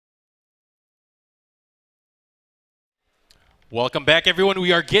Welcome back, everyone.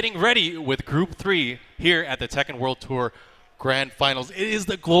 We are getting ready with Group 3 here at the Tekken World Tour Grand Finals. It is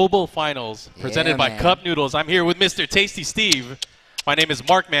the Global Finals presented by Cup Noodles. I'm here with Mr. Tasty Steve. My name is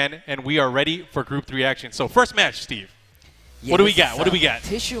Mark, man, and we are ready for Group 3 action. So first match, Steve. Yeah, what do we got?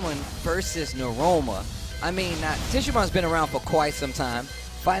 TissueMon versus Noroma. I mean, TissueMon's been around for quite some time.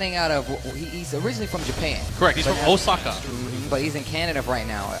 Finding out of, he's originally from Japan. Correct, he's from Osaka. But he's in Canada right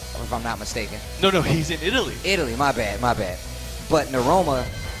now, if I'm not mistaken. No, he's in Italy. Italy, my bad. But Noroma,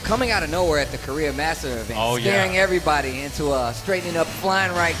 coming out of nowhere at the Career Master event, scaring everybody into straightening up,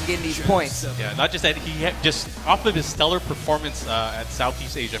 flying right, and getting these points. Yeah, not just that, he had just off of his stellar performance at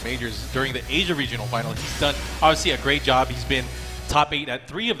Southeast Asia Majors during the Asia Regional Final, he's done obviously a great job. He's been top 8 at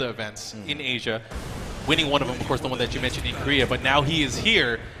 3 of the events in Asia, winning one of them, of course, the one that you mentioned in Korea. But now he is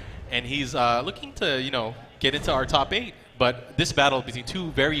here, and he's looking to, get into our top 8. But this battle between two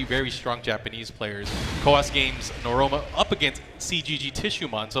very, very strong Japanese players, Koas Games Noroma up against CGG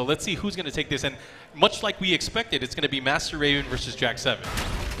TissueMon. So let's see who's going to take this. And much like we expected, it's going to be Master Raven versus Jack 7.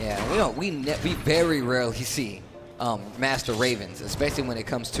 Yeah, we very rarely see Master Ravens, especially when it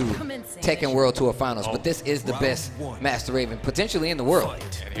comes to Tekken World Tour Finals. But this is the best Master Raven potentially in the world.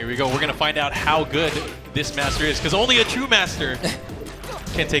 And here we go. We're going to find out how good this Master is, because only a true Master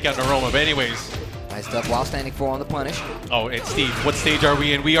can take out Noroma. But anyways. Nice stuff while standing 4 on the punish. Oh, and Steve, what stage are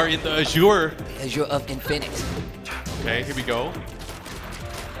we in? We are in the Azure. Azure of Infinite. Okay, here we go.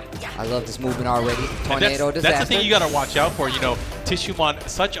 I love this movement already. Tornado Disaster. That's the thing you got to watch out for. TissueMon,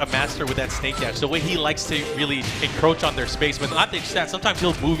 such a master with that snake dash. The way he likes to really encroach on their space. But not just that, sometimes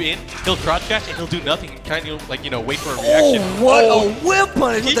he'll move in, he'll crouch dash, and he'll do nothing. Kind of like, wait for a reaction. Oh, what a whip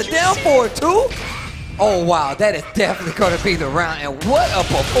punish with the down forward, too. Oh, wow, that is definitely going to be the round. And what a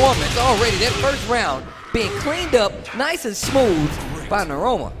performance already. That first round being cleaned up nice and smooth by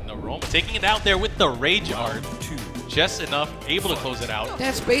Noroma. Noroma taking it out there with the Rage Art. Just enough, able to close it out.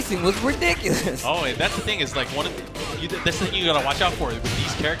 That spacing was ridiculous. Oh, and that's the thing is, like, that's the thing you got to watch out for with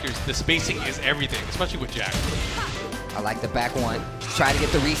these characters. The spacing is everything, especially with Jack. I like the back one. Try to get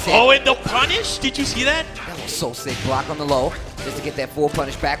the reset. Oh, and the punish! Did you see that? That was so sick. Block on the low. Just to get that full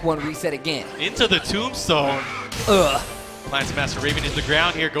punish. Back one, reset again. Into the tombstone. Plants Master Raven into the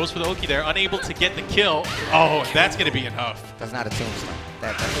ground here. Goes for the Oki there. Unable to get the kill. Oh, that's going to be enough. That's not a tombstone.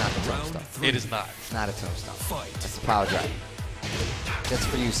 That's not the tombstone. It is not. It's not a tombstone. That's a power drive. That's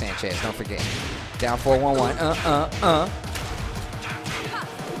for you, Sanchez. Don't forget. Down 4-1-1.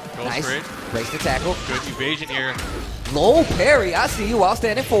 Goes nice. For it. Breaks the tackle. Good evasion here. Low parry. I see you while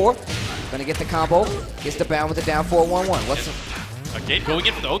standing 4. Gonna get the combo. Gets the bound with the down 4-1-1. What's again going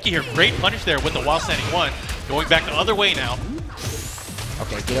in for the Oki here. Great punish there with the while standing 1. Going back the other way now.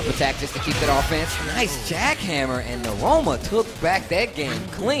 Okay, get up attack just to keep that offense. Nice jackhammer, and Noroma took back that game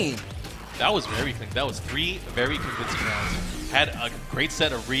clean. That was very clean. That was 3 very convincing rounds. Had a great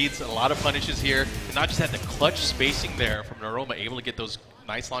set of reads, a lot of punishes here, and not just had the clutch spacing there from Noroma, able to get those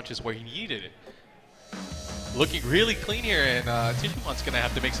nice launches where he needed it. Looking really clean here, and TissueMon's going to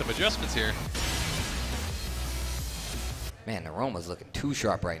have to make some adjustments here. Man, Noroma's looking too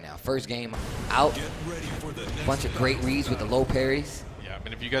sharp right now. First game out. Bunch of great reads with the low parries. Yeah, I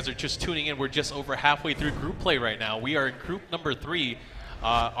mean, if you guys are just tuning in, we're just over halfway through group play right now. We are in group number 3.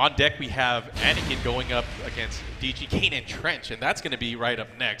 On deck, we have Anakin going up against DG KaneAndTrench, and that's going to be right up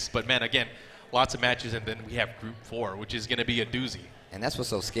next. But, man, again, lots of matches, and then we have group 4, which is going to be a doozy. And that's what's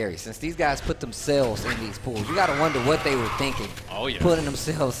so scary. Since these guys put themselves in these pools, you got to wonder what they were thinking. Oh, yeah. Putting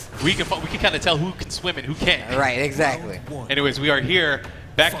themselves. We can kind of tell who can swim and who can't. Right, exactly. Anyways, we are here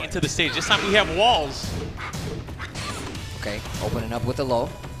back into the stage. This time we have walls. Okay, opening up with the low.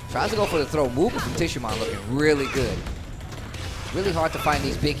 Tries to go for the throw. Movement from TissueMon looking really good. Really hard to find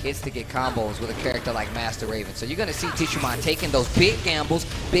these big hits to get combos with a character like Master Raven. So you're going to see TissueMon taking those big gambles,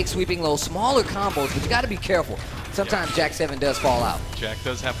 big sweeping lows, smaller combos, but you got to be careful. Sometimes Jack 7 does fall out. Jack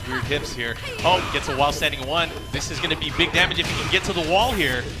does have weird hips here. Oh, gets a while standing 1. This is going to be big damage if he can get to the wall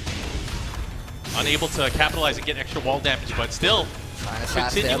here. Unable to capitalize and get extra wall damage, but still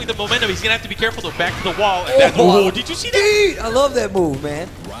continuing the momentum. He's going to have to be careful to back to the wall. And did you see that? I love that move, man.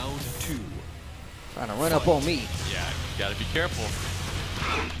 Round 2. Trying to run up on me. Yeah, you got to be careful.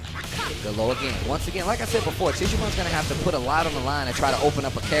 The low again. Once again, like I said before, TissueMon's going to have to put a lot on the line and try to open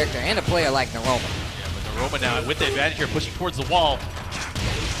up a character and a player like Noroma. Noroma now with the advantage here, pushing towards the wall.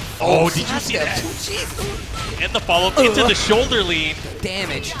 Oh, did you see that? And the follow-up into the shoulder lead.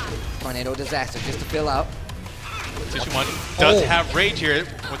 Damage. Tornado Disaster just to fill out. TissueMon does have rage here.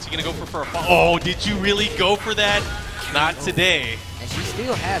 What's he going to go for a follow? Oh, did you really go for that? Not today. And she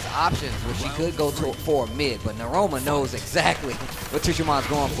still has options where she could go for a mid, but Noroma knows exactly what TissueMon's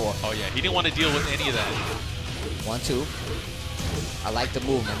going for. Oh, yeah. He didn't want to deal with any of that. 1-2. I like the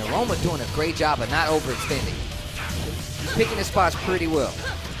movement. Noroma doing a great job of not overextending. He's picking his spots pretty well.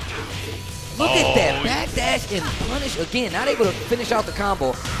 Look at that backdash and punish again. Not able to finish out the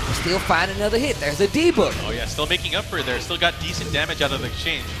combo, but still find another hit. There's a debug. Oh yeah, still making up for it there. Still got decent damage out of the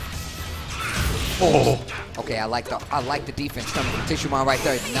exchange. Oh. Okay, I like the defense coming from TissueMon right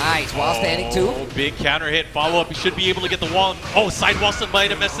there. Nice, while standing too. Big counter hit, follow up. He should be able to get the wall. Oh, sidewall still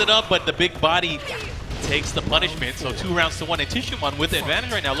might have messed it up, but the big body takes the punishment. So 2 rounds to 1, and TissueMon with the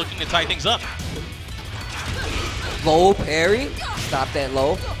advantage right now, looking to tie things up. Low parry, stop that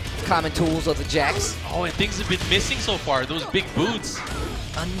low. Common tools of the Jacks. Oh, and things have been missing so far. Those big boots.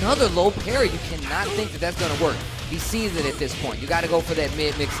 Another low parry. You cannot think that that's going to work. He sees it at this point. You got to go for that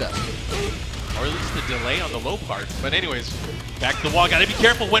mid mix-up. Or at least the delay on the low part. But anyways, back to the wall. Got to be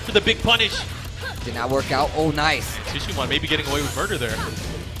careful. Went for the big punish. Did not work out. Oh, nice. And TissueMon maybe getting away with murder there.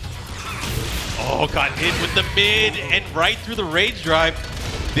 Oh, got hit with the mid and right through the rage drive.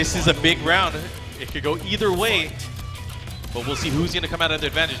 This is a big round. It could go either way. But we'll see who's going to come out of the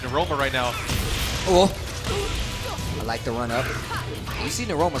advantage. Noroma right now. Oh, I like the run up. You see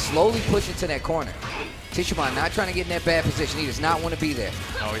Noroma slowly push into that corner. TissueMon not trying to get in that bad position. He does not want to be there.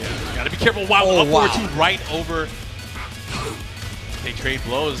 Oh, yeah. Got to be careful. Wow, up forward two, right over. They trade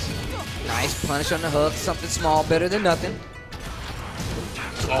blows. Nice punish on the hook. Something small, better than nothing.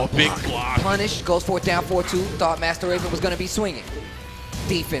 Oh, big block. Punish, goes for it down 4-2. Thought Master Raven was going to be swinging.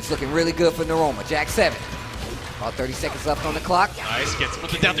 Defense looking really good for Noroma. Jack 7. About 30 seconds left on the clock. Nice, gets with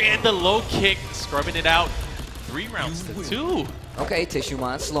the down 3 and the low kick, scrubbing it out. 3 rounds to 2. Okay,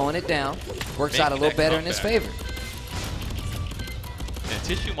 TissueMon slowing it down. Works out a little better in his favor. And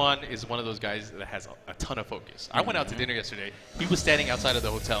TissueMon is one of those guys that has a ton of focus. I went out to dinner yesterday. He was standing outside of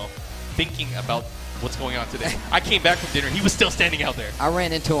the hotel thinking about what's going on today. I came back from dinner. He was still standing out there. I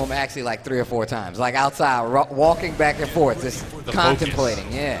ran into him actually like 3 or 4 times, like outside, walking back and forth, just contemplating.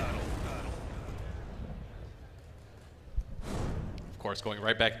 Focus. Yeah. Of course, going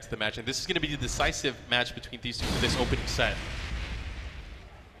right back into the match. And this is going to be the decisive match between these two for this opening set.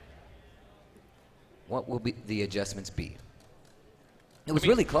 What will the adjustments be? It was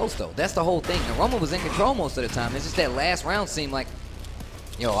really close, though. That's the whole thing. Noroma was in control most of the time. It's just that last round seemed like,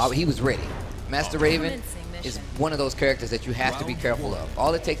 he was ready. Master Raven is one of those characters that you have to be careful of.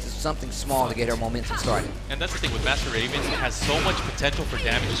 All it takes is something small to get her momentum started. And that's the thing with Master Raven. It has so much potential for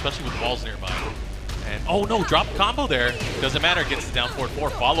damage, especially with walls nearby. And, oh no, drop combo there. Doesn't matter, gets it down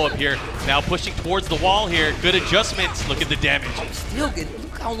 4-4. Follow up here. Now pushing towards the wall here. Good adjustments. Look at the damage. Still good.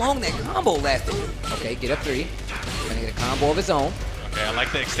 Look how long that combo lasted. Okay, get up 3. Gonna get a combo of his own. Okay, I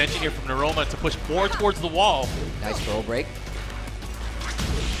like the extension here from Noroma to push more towards the wall. Nice throw break.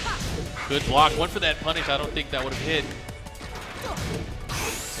 Good block. Went for that punish. I don't think that would have hit.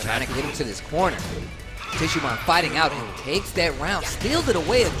 Trying to get him to this corner. TissueMon fighting out and takes that round, steals it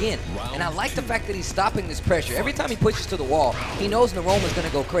away again. And I like the fact that he's stopping this pressure. Every time he pushes to the wall, he knows Noroma's going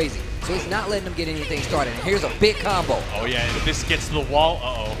to go crazy. So he's not letting him get anything started. And here's a big combo. Oh yeah, and if this gets to the wall,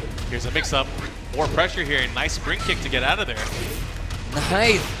 uh-oh. Here's a mix-up. More pressure here, and nice spring kick to get out of there.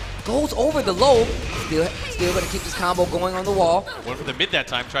 Nice. Goes over the low. Still going to keep this combo going on the wall. Went for the mid that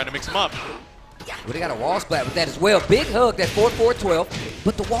time, trying to mix him up. Would have got a wall splat with that as well. Big hug, that 4-4-12.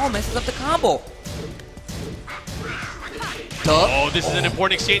 But the wall messes up the combo. Oh, this is an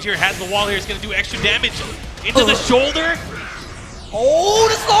important exchange here. Has the wall here. It's going to do extra damage into the shoulder. Oh,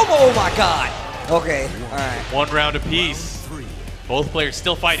 the slow-mo. Oh, my God. Okay, all right. 1 round apiece. Both players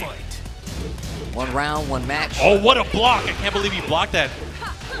still fighting. 1 round, 1 match. Oh, what a block. I can't believe he blocked that.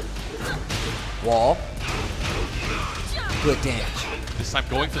 Wall. Good damage. This time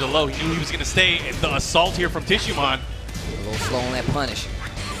going for the low. He knew he was going to stay. And the assault here from TissueMon. A little slow on that punish.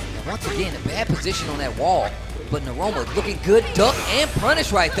 And once again, a bad position on that wall. But Noroma looking good. Duck and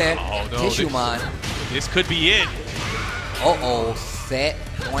punish right there. Oh, no. TissueMon. This could be it. Uh-oh. Set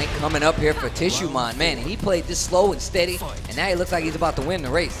point coming up here for TissueMon. Man, he played this slow and steady. And now he looks like he's about to win the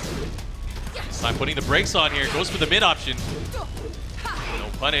race. This time putting the brakes on here. Goes for the mid option. No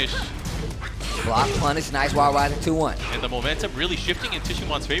punish. Block punish. Nice while riding 2-1. And the momentum really shifting in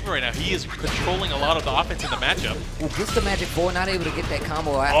TissueMon's favor right now. He is controlling a lot of the offense in the matchup. Ooh, gets the magic 4. Not able to get that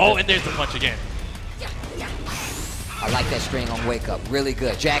combo after. Oh, and there's the punch again. I like that string on wake up. Really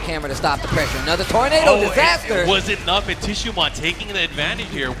good. Jackhammer to stop the pressure. Another tornado disaster. It was enough, and TissueMon taking the advantage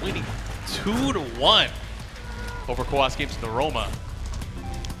here, winning 2-1 over Co-op Games Noroma.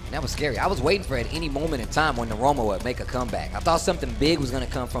 That was scary. I was waiting for at any moment in time when Noroma would make a comeback. I thought something big was going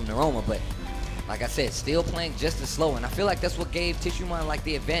to come from Noroma, but like I said, still playing just as slow. And I feel like that's what gave TissueMon like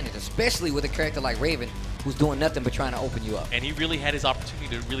the advantage, especially with a character like Raven, who's doing nothing but trying to open you up. And he really had his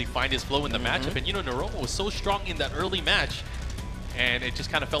opportunity to really find his flow in the matchup. And you know, Noroma was so strong in that early match. and it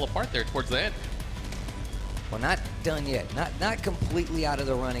just kind of fell apart there towards the end. Well, not done yet. Not completely out of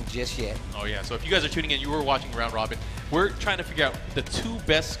the running just yet. Oh yeah, so if you guys are tuning in, you were watching Round Robin. We're trying to figure out the 2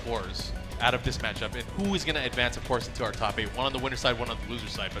 best scores out of this matchup and who is going to advance, of course, into our top 8. One on the winner side, one on the loser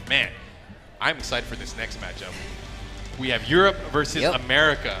side. But man, I'm excited for this next matchup. We have Europe versus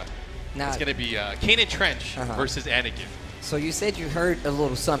America. Now, it's going to be KaneAndTrench versus Anakin. So you said you heard a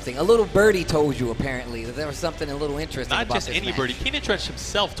little something. A little birdie told you, apparently, that there was something a little interesting about this match. Not just any birdie. KaneAndTrench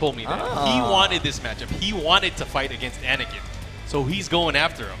himself told me that. He wanted this matchup. He wanted to fight against Anakin. So he's going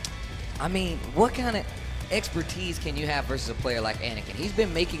after him. I mean, what kind of expertise can you have versus a player like Anakin? He's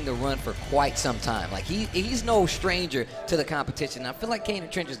been making the run for quite some time. Like, he's no stranger to the competition. I feel like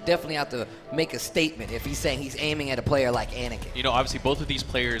KaneAndTrench is definitely out to make a statement if he's saying he's aiming at a player like Anakin. You know, obviously both of these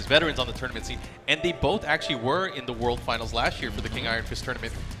players, veterans on the tournament scene, and they both actually were in the World Finals last year for the King Iron Fist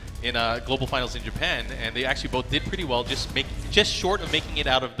tournament in Global Finals in Japan, and they actually both did pretty well, just short of making it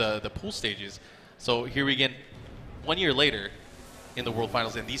out of the pool stages. So here we again, 1 year later, in the World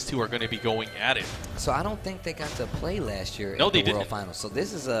Finals, and these two are going to be going at it. So I don't think they got to play last year in the World Finals. So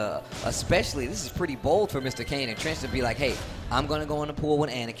this is this is pretty bold for Mr. KaneAndTrench to be like, hey, I'm going to go in the pool with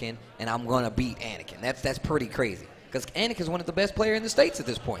Anakin, and I'm going to beat Anakin. That's pretty crazy, because Anakin's one of the best players in the States at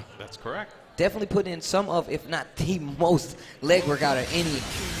this point. That's correct. Definitely put in some of, if not the most legwork out of any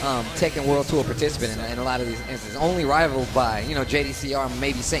Tekken World Tour participant in a lot of these instances. Only rivaled by, you know, JDCR and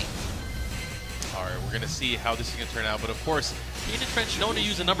maybe Saint. All right, we're going to see how this is going to turn out. But of course, KaneAndTrench known to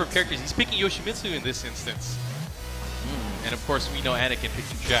use a number of characters. He's picking Yoshimitsu in this instance. And of course, we know Anakin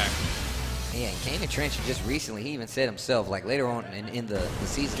picking Jack. Yeah, and KaneAndTrench just recently, he even said himself, like later on in the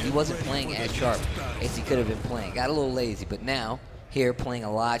season, he wasn't playing as sharp as he could have been playing. Got a little lazy, but now, here playing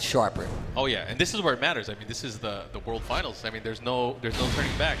a lot sharper. Oh yeah, and this is where it matters. I mean, this is the World Finals. I mean, there's no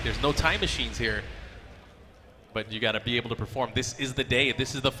turning back. There's no time machines here. But you got to be able to perform. This is the day.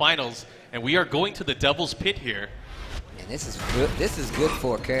 This is the finals, and we are going to the Devil's Pit here. And this is good. This is good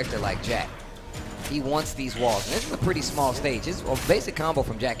for a character like Jack. He wants these walls. And this is a pretty small stage. This, a basic combo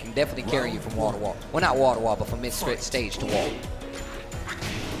from Jack can definitely carry you from wall to wall. Well, not wall to wall, but from mid-stage to wall.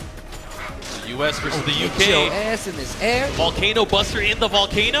 The U.S. versus the UK. Get your ass in this air. Volcano Buster in the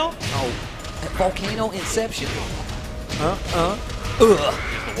volcano. Oh, volcano Inception. Ugh.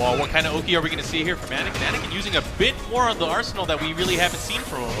 The wall. What kind of Oki are we going to see here from Anakin? Anakin using a bit more on the arsenal that we really haven't seen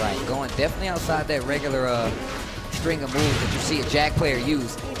from him. Right, going definitely outside that regular string of moves that you see a Jack player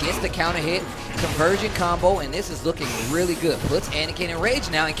use. Gets the counter hit, conversion combo, and this is looking really good. Puts Anakin in rage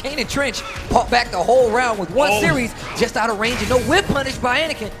now, and KaneAndTrench fought back the whole round with one series just out of range and no whip punish by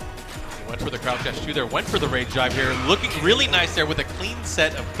Anakin. Went for the crouch dash too there, went for the rage drive here. Looking really nice there with a clean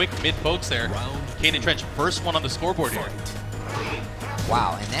set of quick mid pokes there. KaneAndTrench first one on the scoreboard here.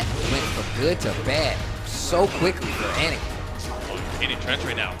 Wow, and that went from good to bad so quickly for Anakin. KaneAndTrench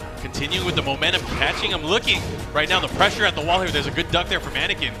right now, continuing with the momentum, catching him, looking right now the pressure at the wall here. There's a good duck there from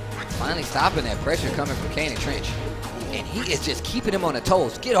Anakin. Finally stopping that pressure coming from KaneAndTrench. And he is just keeping him on the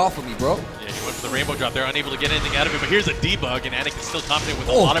toes. Get off of me, bro. Yeah, he went for the rainbow drop there, unable to get anything out of it, but here's a debug, and Anakin's still confident with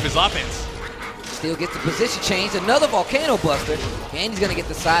a lot of his offense. Still gets the position change, another Volcano Buster, and he's going to get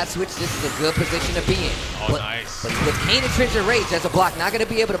the side switch. This is a good position to be in. Oh, nice. But with KaneAndTrench in rage, that's a block not going to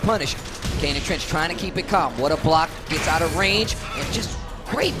be able to punish. KaneAndTrench trying to keep it calm. What a block, gets out of range, and just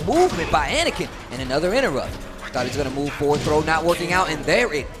great movement by Anakin. And another interrupt. Thought he was going to move forward, throw not working out, and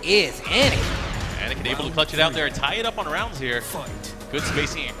there it is, Anakin. Anakin able to clutch it out there and tie it up on rounds here. Good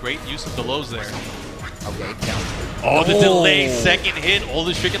spacing and great use of the lows there. Okay, count. Oh, the delay, second hit,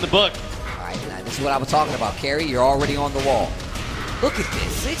 oldest trick in the book. All right, now this is what I was talking about. Carry, you're already on the wall. Look at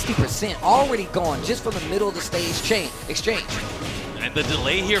this, 60% already gone just from the middle of the stage exchange. And the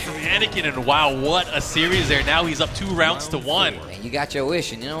delay here from Anakin, and wow, what a series there. Now he's up 2 rounds to 1. And you got your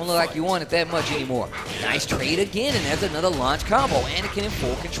wish, and you don't look like you want it that much anymore. Nice trade again, and there's another launch combo. Anakin in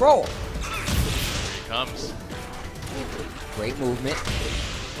full control. Comes. Great movement.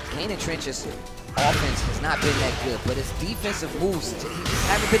 KaneAndTrench's offense has not been that good, but his defensive moves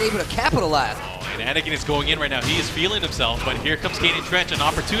haven't been able to capitalize. Oh, and Anakin is going in right now. He is feeling himself, but here comes KaneAndTrench, an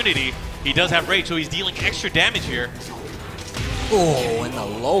opportunity. He does have rage, so he's dealing extra damage here. Oh, and the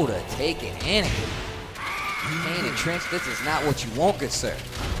low to take it. Anakin. KaneAndTrench, this is not what you want, good sir.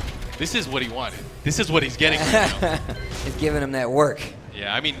 This is what he wanted. This is what he's getting right now. It's giving him that work.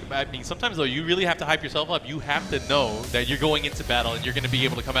 Yeah, I mean, sometimes though you really have to hype yourself up. You have to know that you're going into battle and you're going to be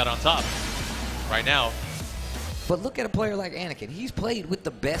able to come out on top. Right now. But look at a player like Anakin. He's played with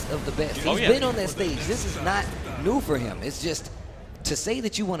the best of the best. Oh, He's been on that stage. This is not new for him. It's just to say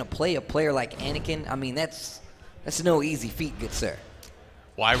that you want to play a player like Anakin. I mean, that's no easy feat, good sir.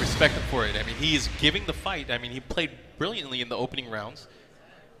 Well, I respect him for it. I mean, he is giving the fight. I mean, he played brilliantly in the opening rounds.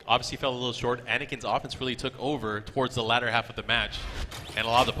 Obviously fell a little short. Anakin's offense really took over towards the latter half of the match. And a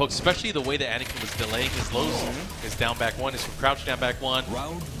lot of the pokes, especially the way that Anakin was delaying his lows, his down back one, his crouch down back one.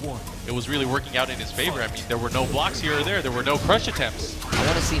 Round one. It was really working out in his favor. I mean, there were no blocks here or there. There were no crush attempts. I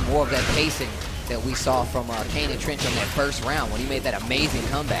want to see more of that pacing that we saw from KaneAndTrench on that first round when he made that amazing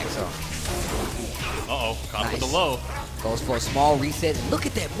comeback. So. Uh-oh, caught with the low. Goes for a small reset. And look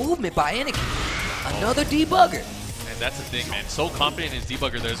at that movement by Anakin. Another debugger. And that's the thing, man. So confident in his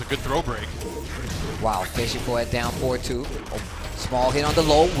debugger, there's a good throw break. Wow, fishing for it down 4-2. Oh, small hit on the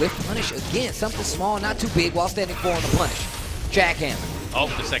low with punish again. Something small, not too big, while standing 4 on the punish. Jackhammer. Oh,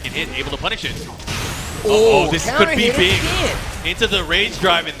 the second hit, able to punish it. Oh, this could be big. Again. Into the rage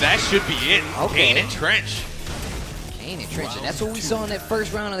drive, and that should be it. Okay. KaneAndTrench. KaneAndTrench, and that's what we saw in that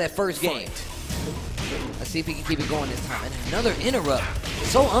first round of that first game. Let's see if he can keep it going this time. And another interrupt.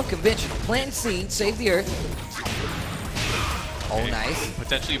 So unconventional. Plant seed, save the earth. Oh, nice.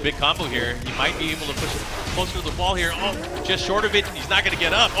 Potentially a big combo here. He might be able to push it closer to the wall here. Oh, just short of it. He's not going to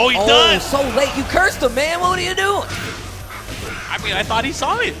get up. Oh, he does. So late. You cursed him, man. What are you doing? I mean, I thought he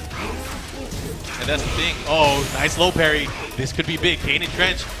saw it. And that's the thing. Oh, nice low parry. This could be big.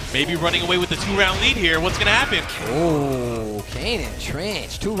 KaneAndTrench maybe running away with the 2-round lead here. What's going to happen? Oh,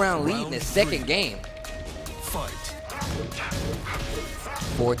 KaneAndTrench. 2-round lead in the second game. Fight.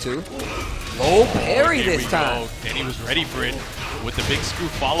 4-2. Low parry this time. And he was ready for it with the big screw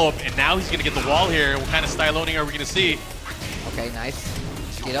follow-up. And now he's going to get the wall here. What kind of style loading are we going to see? Okay, nice.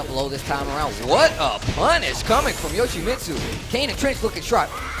 Get up low this time around. What a punish coming from Yoshimitsu. KaneAndTrench looking sharp.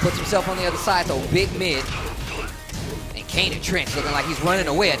 Puts himself on the other side, so big mid. And KaneAndTrench looking like he's running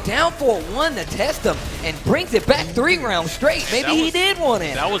away. A down 4-1 to test him and brings it back 3 rounds straight. Maybe he did one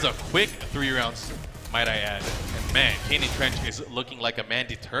in. That was a quick 3 rounds, might I add. And man, KaneAndTrench is looking like a man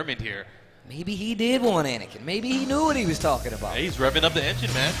determined here. Maybe he did one, Anakin. Maybe he knew what he was talking about. Hey, he's revving up the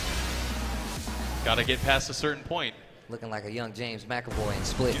engine, man. Got to get past a certain point. Looking like a young James McAvoy in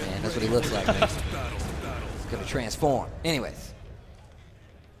Split, man. That's what he looks like, man. He's going to transform. Anyways.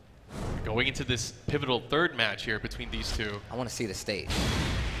 Going into this pivotal third match here between these two. I want to see the stage.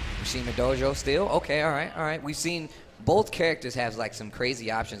 Machine Dojo still? Okay, all right, all right. We've seen both characters have like some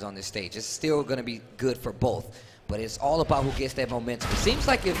crazy options on this stage. It's still going to be good for both. But it's all about who gets that momentum. It seems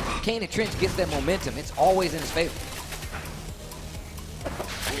like if KaneAndTrench gets that momentum, it's always in his favor.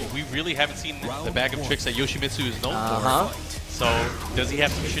 I mean, we really haven't seen the bag of tricks that Yoshimitsu is known for. So, does he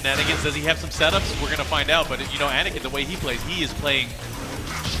have some shenanigans? Does he have some setups? We're going to find out. But, you know, Anakin, the way he plays, he is playing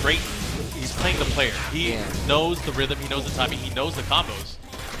straight. He's playing the player. He knows the rhythm. He knows the timing. He knows the combos.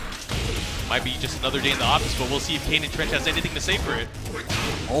 Might be just another day in the office, but we'll see if KaneAndTrench has anything to say for it.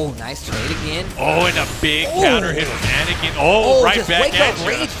 Oh, nice trade again. Oh, and a big counter hit from Anakin. Oh, right back at you.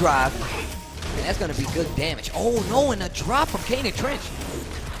 Rage drive. And that's going to be good damage. Oh, no, and a drop from KaneAndTrench.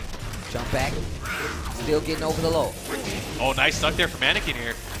 Jump back. Still getting over the low. Oh, nice stuck there from Anakin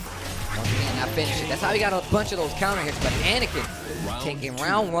here. Once again, not finishing. That's how he got a bunch of those counter hits. But Anakin taking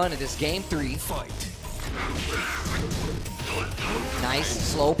round 1 of this game 3. Nice,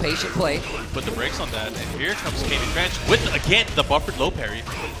 slow, patient play. Put the brakes on that. And here comes KaneAndTrench with, again, the buffered low parry.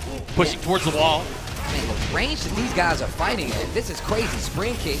 Pushing towards the wall. Man, the range that these guys are fighting at, this is crazy.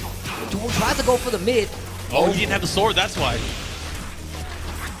 Spring kick. Tries to go for the mid. Oh, he didn't have the sword, that's why.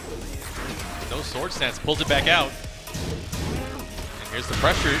 No sword stance, pulls it back out. And here's the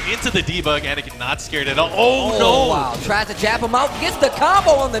pressure into the debug. Anakin not scared at all. Oh, no! Wow, tries to jab him out, gets the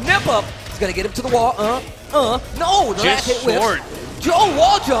combo on the nip up. He's gonna get him to the wall. No, the last hit whiffs. Joe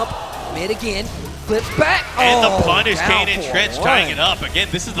wall jump. Mid again, flips back. And the punish, KaneAndTrench tying it up. Again,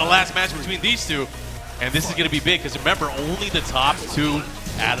 this is the last match between these two. And this is gonna be big, because remember, only the top 2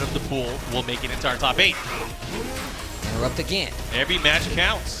 out of the pool will make it into our top 8. Interrupt again. Every match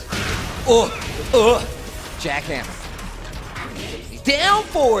counts. Jackhammer. He's down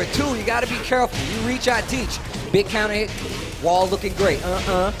for it, too. You got to be careful. You reach, I teach. Big counter hit. Wall looking great.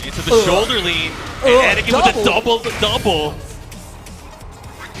 Into the shoulder lean. And Anakin with a double.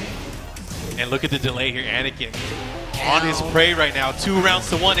 And look at the delay here. Anakin on his prey right now. 2 rounds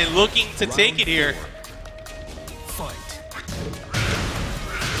to 1 and looking to take it here.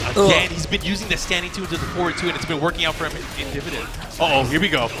 Again, he's been using the standing 2 to the forward 2, and it's been working out for him in dividend. Uh-oh, here we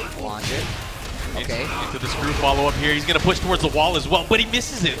go. Launch it. Okay. Into the screw follow-up here. He's going to push towards the wall as well, but he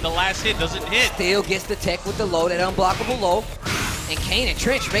misses it. The last hit doesn't hit. Still gets the tech with the low, that unblockable low. And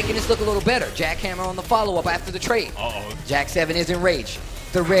KaneAndTrench making this look a little better. Jackhammer on the follow-up after the trade. Jack 7 is in rage.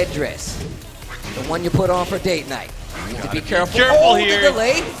 The red dress. The one you put on for date night. You need to be careful. Careful here. The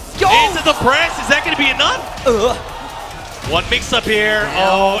delay. Into the press. Is that going to be enough? One mix up here.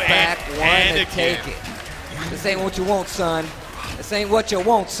 Now Oh, back and one to again. take it. This ain't what you want, son. This ain't what you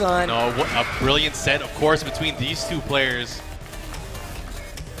want, son. No, what a brilliant set, of course, between these two players.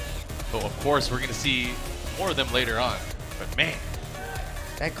 So, of course, we're going to see more of them later on. But, man.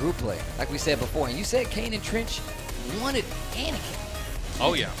 That group play, like we said before, and you said KaneAndTrench wanted Anakin.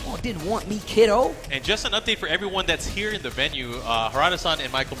 Oh, yeah. Oh, didn't want me, kiddo. And just an update for everyone that's here in the venue, Harada-san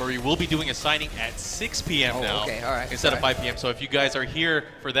and Michael Murray will be doing a signing at 6 p.m. now Okay, all right. instead of 5 p.m. So if you guys are here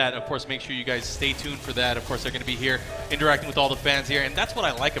for that, of course, make sure you guys stay tuned for that. Of course, they're going to be here interacting with all the fans here. And that's what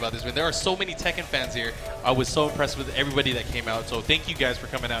I like about this, man. There are so many Tekken fans here. I was so impressed with everybody that came out. So thank you guys for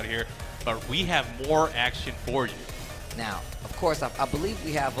coming out here. But we have more action for you. Now, of course, I believe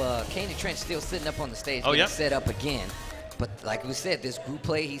we have KaneAndTrench still sitting up on the stage, Oh, getting yeah? set up again. But like we said, this group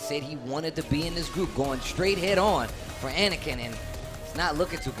play, he said he wanted to be in this group, going straight head on for Anakin, and it's not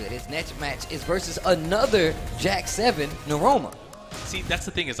looking too good. His next match is versus another Jack 7, Noroma. See, that's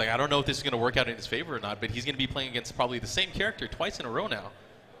the thing is, like, I don't know if this is going to work out in his favor or not, but he's going to be playing against probably the same character twice in a row now.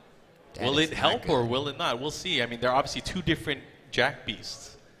 Will it help or will it not? We'll see. I mean, they're obviously two different Jack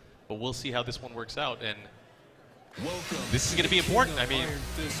beasts, but we'll see how this one works out. And this is going to be important. I mean,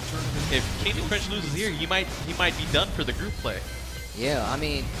 if KaneAndTrench loses here, he might be done for the group play. Yeah, I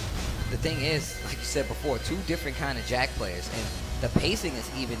mean, the thing is, like you said before, two different kind of Jack players, and the pacing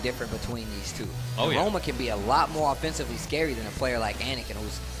is even different between these two. Oh, yeah. Noroma can be a lot more offensively scary than a player like Anakin,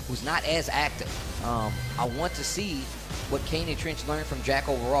 who's not as active. I want to see what KaneAndTrench learned from Jack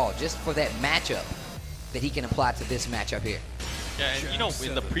overall, just for that matchup that he can apply to this matchup here. Yeah, and you know,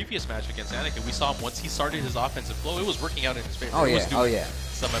 in the previous match against Anakin, we saw him once he started his offensive flow, it was working out in his favor. Oh, He was yeah. doing Oh, yeah.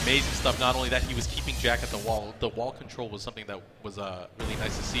 some amazing stuff. Not only that, he was keeping Jack at the wall. The wall control was something that was really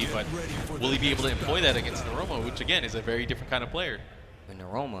nice to see, but will he be able to employ that against Noroma, which, again, is a very different kind of player? With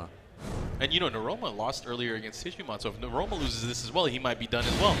Noroma. And, you know, Noroma lost earlier against TissueMon, so if Noroma loses this as well, he might be done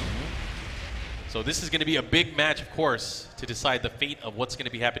as well. So this is going to be a big match, of course, to decide the fate of what's going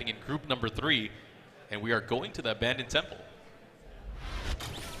to be happening in group number 3, and we are going to the Abandoned Temple.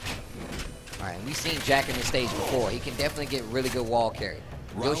 All right, we've seen Jack in the stage before. He can definitely get really good wall carry.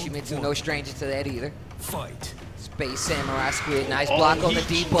 Yoshimitsu, no stranger to that either. Fight. Space Samurai Squid, nice block on the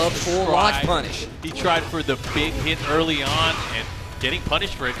deep up, full launch punish. He tried for the big hit early on and getting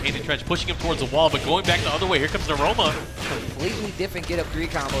punished for it. KaneAndTrench pushing him towards the wall, but going back the other way. Here comes Noroma. Completely different get up 3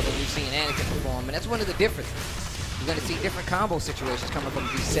 combo than we've seen Anakin perform, and that's one of the differences. You're going to see different combo situations coming from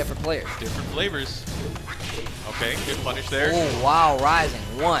these separate players. Different flavors. Okay, good punish there. Oh, wow, rising.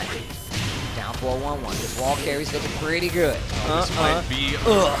 1. Down 4-1-1. This wall carry's looking pretty good. This might be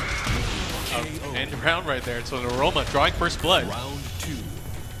an end round right there. So Noroma drawing first blood. Round 2.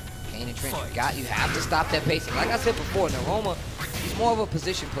 KaneAndTrench, you have to stop that pacing. Like I said before, Noroma, he's more of a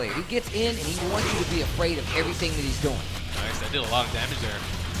position player. He gets in and he wants you to be afraid of everything that he's doing. Nice, that did a lot of damage there.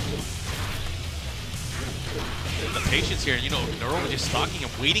 The patience here, you know, Noroma just stalking him,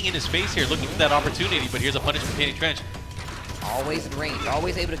 waiting in his face here, looking for that opportunity, but here's a punish from KaneAndTrench. Always in range,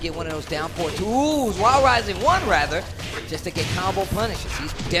 always able to get one of those down 4-2s while rising 1 rather, just to get combo punishes.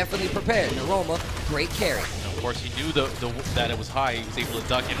 He's definitely prepared. Noroma, great carry. And of course, he knew that it was high. He was able to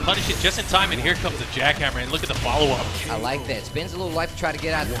duck and punish it just in time, and here comes the jackhammer, and look at the follow-up. I like that. Spends a little life to try to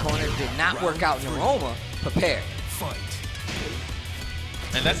get out of the corner. Did not work out. Noroma, prepared. Fight.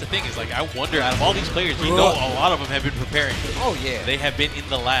 And that's the thing is, like, I wonder, out of all these players, you know a lot of them have been preparing. Oh, yeah. They have been in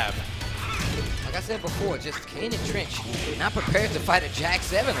the lab. Like I said before, just KaneAndTrench not prepared to fight a Jack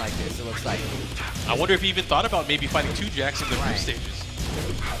 7 like this, it looks like. I wonder if he even thought about maybe fighting 2 Jacks in the group stages.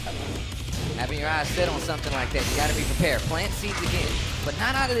 Having your eyes set on something like that, you got to be prepared. Plant seeds again, but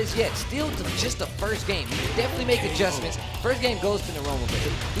not out of this yet. Still just the first game. You can definitely make adjustments. First game goes to Noroma, but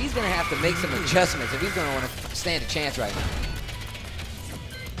he's going to have to make some adjustments if he's going to want to stand a chance right now.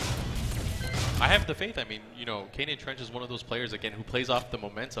 I have the faith. I mean, you know, KaneAndTrench is one of those players, again, who plays off the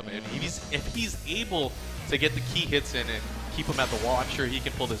momentum. And if he's able to get the key hits in and keep him at the wall, I'm sure he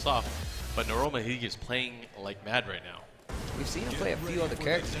can pull this off. But Noroma, he is playing like mad right now. We've seen him play a few other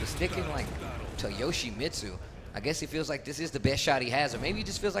characters, but sticking like to Yoshimitsu, I guess he feels like this is the best shot he has, or maybe he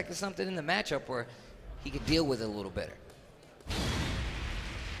just feels like there's something in the matchup where he could deal with it a little better. All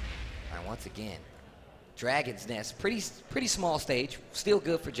right, once again, Dragon's Nest, pretty small stage, still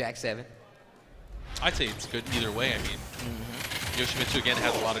good for Jack 7. I'd say it's good either way. I mean, Yoshimitsu, again,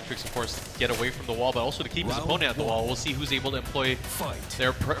 has a lot of tricks, of course, to get away from the wall, but also to keep his opponent at the wall. We'll see who's able to employ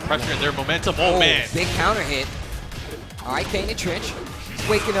their pressure and their momentum. Oh, man. Big counter hit. All right, KaneAndTrench, he's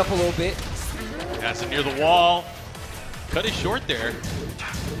waking up a little bit. Has it near the wall. Cut it short there.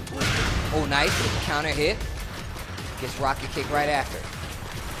 Oh, nice. Counter hit. Gets rocket kick right after.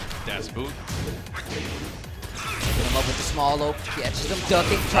 That's boot. him up with the small low, catches him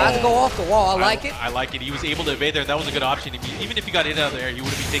ducking, tries to go off the wall. I like it. I like it. He was able to evade there. That was a good option. Even if he got hit out of there, he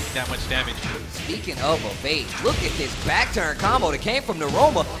wouldn't be taking that much damage. Speaking of evade, look at this back turn combo that came from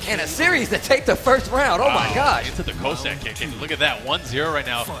Noroma and a series that take the first round. Oh my gosh. Into the Cossack kick. And look at that, 1-0 right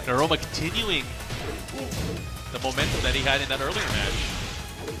now. Noroma continuing the momentum that he had in that earlier match.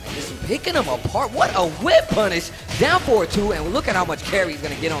 Just picking him apart. What a whip punish. Down 4-2, and look at how much carry he's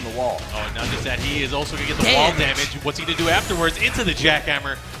going to get on the wall. Oh, and not just that, he is also going to get the wall damage. What's he going to do afterwards? Into the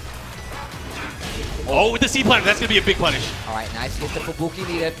jackhammer. Oh, with the C-planter. That's going to be a big punish. All right, nice hit the Fubuki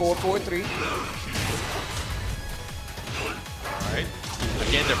lead at 4-4-3. All right.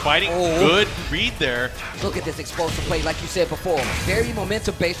 Again, they're fighting. Good read there. Look at this explosive play, like you said before. Very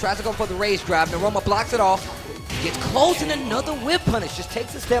momentum-based. Tries to go for the raise drive. Noroma blocks it off. Gets close and another whip punish. Just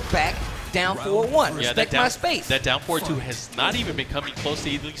takes a step back. Down 4-1. Respect my space. That down 4-2 has not even been coming close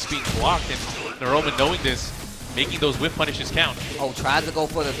to at least being blocked. And Noroma, knowing this, making those whip punishes count. Oh, tries to go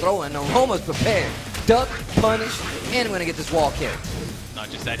for the throw, and Noroma's prepared. Duck, punish, and we're going to get this wall carry.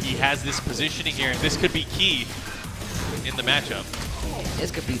 Not just that, he has this positioning here, and this could be key in the matchup. This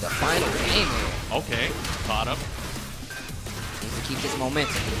could be the final game here. Okay, caught him. Needs to keep this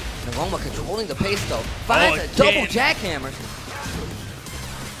momentum. Noroma controlling the pace, though. Finds a double jackhammer.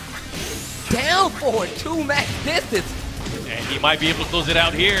 Down forward, 2 max distance. And he might be able to close it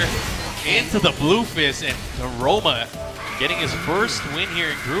out here. Into the blue fist, and Noroma getting his first win here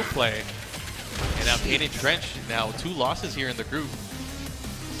in group play. And now KaneAndTrench, now 2 losses here in the group.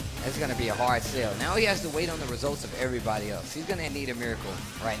 It's going to be a hard sell. Now he has to wait on the results of everybody else. He's going to need a miracle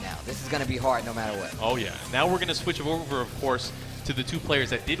right now. This is going to be hard no matter what. Oh, yeah. Now we're going to switch over, of course, to the 2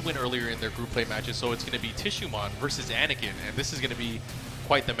 players that did win earlier in their group play matches. So it's going to be TissueMon versus Anakin, and this is going to be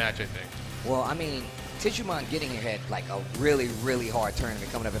quite the match, I think. Well, I mean, TissueMon getting here had like a really, really hard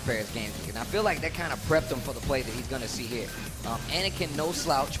tournament coming up at Paris Games Week. And I feel like that kind of prepped him for the play that he's going to see here. Anakin, no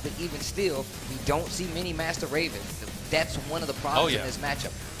slouch, but even still, we don't see many Master Ravens. That's one of the problems in this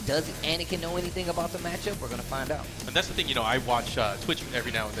matchup. Does Anakin know anything about the matchup? We're going to find out. And that's the thing, you know, I watch Twitch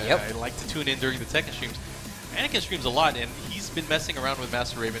every now and then. I like to tune in during the Tekken streams. Anakin streams a lot, and he's been messing around with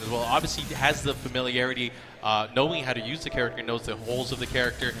Master Raven as well. Obviously, he has the familiarity, knowing how to use the character, knows the holes of the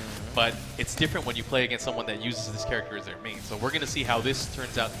character, but it's different when you play against someone that uses this character as their main. So we're going to see how this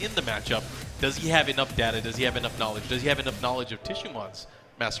turns out in the matchup. Does he have enough data? Does he have enough knowledge? Does he have enough knowledge of TissueMon's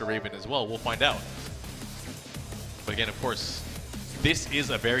Master Raven as well? We'll find out. But again, of course, this is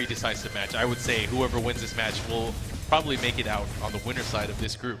a very decisive match. I would say whoever wins this match will probably make it out on the winner side of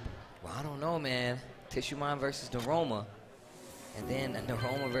this group. Well, I don't know, man. TissueMon versus Noroma, and then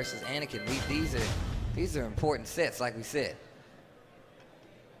Noroma versus Anakin. These are important sets, like we said.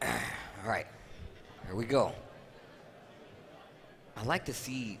 All right, here we go. I like to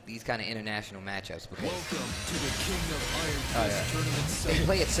see these kind of international matchups because they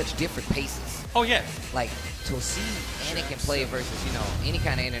play at such different paces. Oh yeah. Like to see Anakin play versus any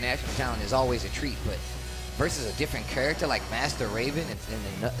kind of international talent is always a treat, but versus a different character like Master Raven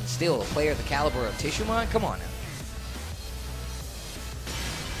and still a player of the caliber of TissueMon? Come on now.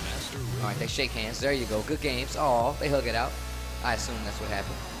 All right, they shake hands. There you go. Good games. Oh, they hug it out. I assume that's what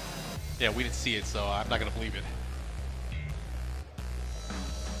happened. Yeah, we didn't see it, so I'm not going to believe it.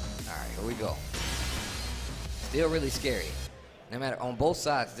 All right, here we go. Still really scary. No matter, on both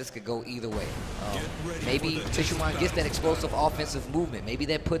sides, this could go either way. Maybe TissueMon gets that explosive offensive movement. Maybe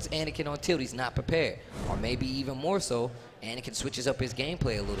that puts Anakin on tilt. He's not prepared. Or maybe even more so, Anakin switches up his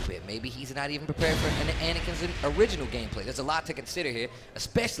gameplay a little bit. Maybe he's not even prepared for Anakin's original gameplay. There's a lot to consider here,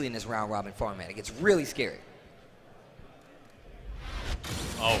 especially in this round-robin format. It gets really scary.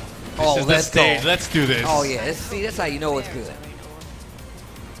 Oh, this is the stage. Let's do this. Oh, yeah. See, that's how you know it's good.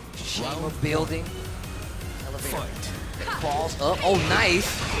 Shima building. Elevator. Falls up. Oh, nice.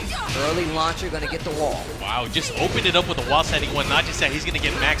 Early launcher going to get the wall. Wow, just opened it up with a wall setting one. Not just that, he's going to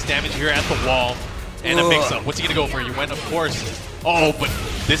get max damage here at the wall. And a mix-up. What's he going to go for? You went, of course. Oh, but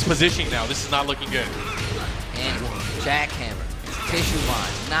this positioning now, this is not looking good. And jackhammer.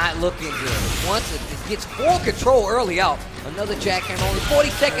 TissueMon not looking good. Once it gets full control early out, another jackhammer. Only 40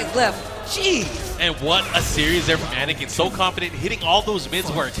 seconds left. Jeez. And what a series there from Anakin. So confident, hitting all those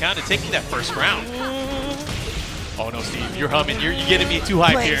mids where it counted, taking that first round. Oh no, Steve, you're humming. You're getting me too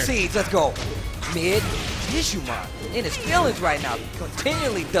hyped here. Seeds, let's go. Mid, TissueMon in his feelings right now,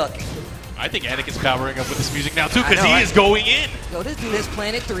 continually ducking. I think Anakin's powering up with this music now too, because he is going in. Yo, this dude has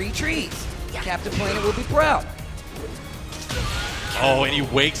planted 3 trees. Captain Planet will be proud. Oh, and he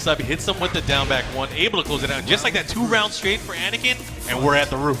wakes up, hits him with the down back one, able to close it out. Just like that 2-round straight for Anakin, and we're at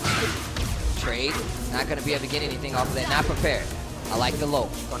the roof. Trade, not going to be able to get anything off of that, not prepared. I like the low.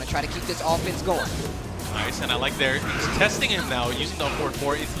 Going to try to keep this offense going. Nice, and I like there. He's testing him now, using the forward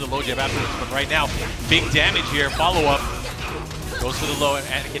 4 into the low jab afterwards. But right now, big damage here. Follow-up. Goes for the low, and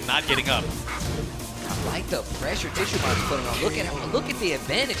Anakin not getting up. I like the pressure TissueMon's putting on. Look at the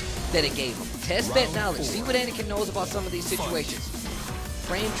advantage that it gave him. Test that knowledge. See what Anakin knows about some of these situations.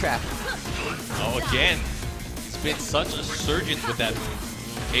 Frame trap. Oh, again. He's been such a surgeon with that move.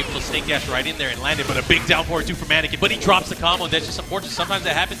 Able to snake dash right in there and land it, but a big down forward 2 from Anakin. But he drops the combo, and that's just unfortunate. Sometimes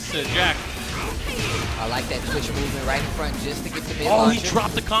that happens to Jack. I like that twitch movement right in front just to get the mid Oh, launcher. he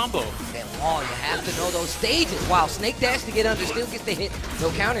dropped the combo. That wall, you have to know those stages. Wow, snake dash to get under, still gets the hit.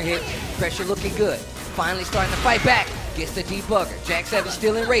 No counter hit. Pressure looking good. Finally starting to fight back. Gets the debugger. Jack 7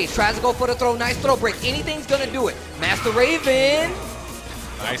 still in range. Tries to go for the throw. Nice throw break. Anything's going to do it. Master Raven.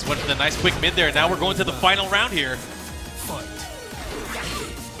 Nice, went for the nice quick mid there. Now we're going to the final round here.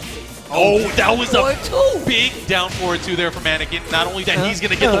 Oh, that was a big down forward 2 there from Anakin. Not only that, he's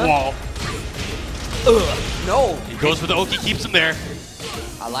going to get the wall. No. He goes for the Oki, keeps him there.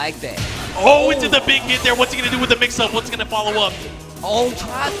 I like that. Oh, into the big hit there. What's he going to do with the mix-up? What's going to follow up? Oh,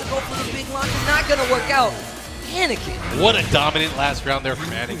 tries to go for the big launch. Not going to work out. Anakin. What a dominant last round there from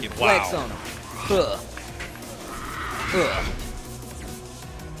Anakin. Flex Wow. on him.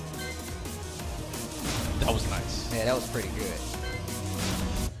 That was nice. Yeah, that was pretty good.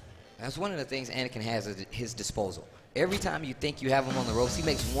 That's one of the things Anakin has at his disposal. Every time you think you have him on the ropes, he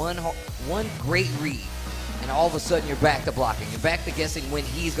makes one great read, and all of a sudden you're back to blocking. You're back to guessing when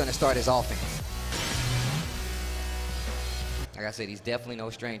he's going to start his offense. Like I said, he's definitely no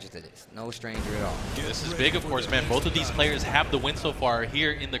stranger to this. No stranger at all. Yeah, this is big, of course, man. Both of these players have the win so far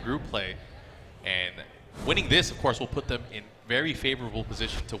here in the group play. And winning this, of course, will put them in very favorable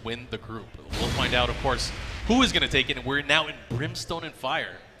position to win the group. We'll find out, of course, who is going to take it. And we're now in Brimstone and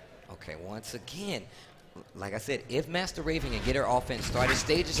Fire. Okay, once again, like I said, if Master Raven can get her offense started,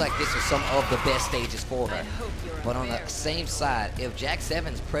 stages like this are some of the best stages for her. But on the same side, if Jack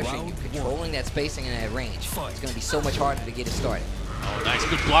 7's pressuring you, controlling that spacing and that range, it's going to be so much harder to get it started. Oh, nice.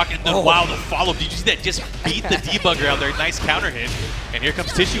 Good block. And then, wow, the follow-up. Did you see that? Just beat the debugger out there. Nice counter hit. And here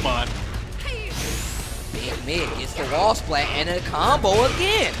comes TissueMon. Big mid gets the wall splat and a combo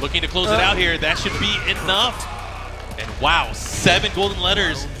again. Looking to close it out here. That should be enough. And wow, 7 golden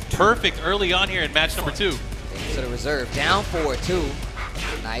letters. Perfect early on here in match number 2. To the reserve. Down forward, 2.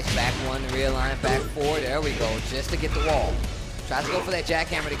 Nice back 1 to realign, back 4. There we go, just to get the wall. Tries to go for that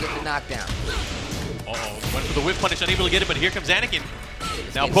jackhammer to get the knockdown. Uh-oh, went for the whip punish, unable to get it, but here comes Anakin.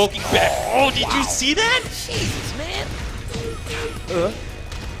 Now poking back. Oh, did you see that? Jesus, man.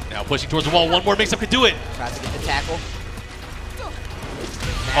 Now pushing towards the wall. One more mix-up could do it. Tries to get the tackle.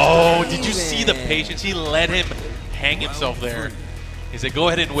 Oh, did you see the patience? He let him hang himself there. He said, go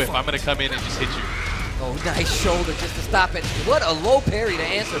ahead and whip. I'm going to come in and just hit you. Oh, nice shoulder just to stop it. What a low parry to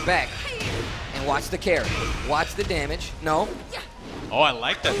answer back. And watch the carry. Watch the damage. No. Oh, I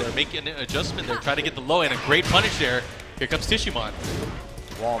like that. They're making an adjustment there. Trying to get the low and a great punish there. Here comes TissueMon.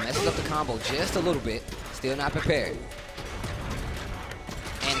 Wall messes up the combo just a little bit. Still not prepared.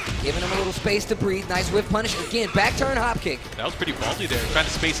 And giving him a little space to breathe. Nice whip punish. Again, back turn hop kick. That was pretty ballsy there. Trying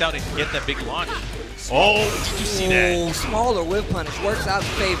to space out and get that big launch. Oh, did you see that? Oh, smaller whip punish works out in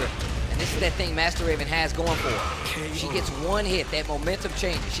favor. And this is that thing Master Raven has going for her. She gets one hit, that momentum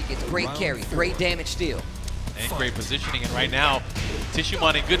changes. She gets great carry, great damage steal. And great positioning. And right now,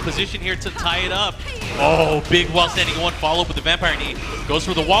 TissueMon in good position here to tie it up. Oh, big while standing one follow-up with the Vampire Knee. Goes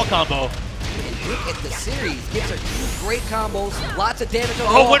for the wall combo. And look at the series. Gives her 2 great combos, lots of damage on the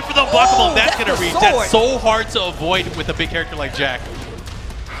Oh, wall. went for the blockable. That's going to reach. sword. That's so hard to avoid with a big character like Jack.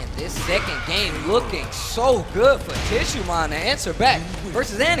 This second game looking so good for TissueMon to answer back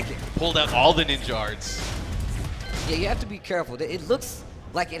versus Anakin. Pulled out all the ninja arts. Yeah, you have to be careful. It looks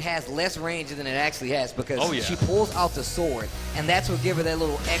like it has less range than it actually has because she pulls out the sword, and that's what gives her that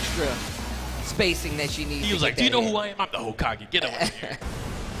little extra spacing that she needs. He was like, do you know who I am? I'm the Hokage. Get over here.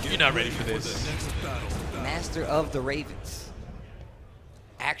 You're not ready for this. Master of the Ravens.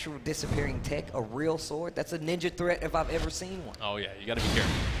 Actual disappearing tech, a real sword. That's a ninja threat if I've ever seen one. Oh, yeah. You got to be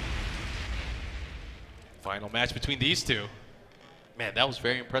careful. Final match between these two. Man, that was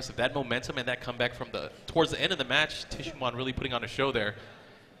very impressive. That momentum and that comeback from towards the end of the match, TissueMon really putting on a show there.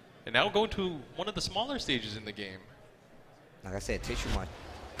 And now going to one of the smaller stages in the game. Like I said, TissueMon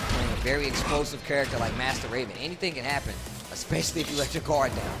playing a very explosive character like Master Raven. Anything can happen, especially if you let your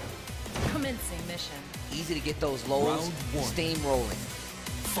guard down. Commencing mission. Easy to get those lows, steamrolling.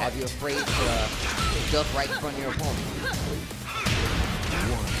 Have you afraid to duck right in front of your opponent.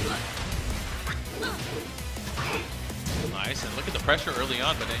 Nice. Nice, and look at the pressure early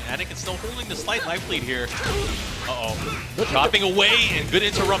on, but Anakin still holding the slight life lead here. Uh-oh. Chopping away, and good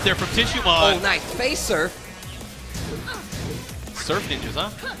interrupt there from TissueMon. Oh, nice face surf. Surf ninjas, huh?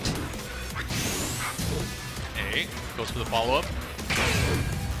 Hey, goes for the follow-up.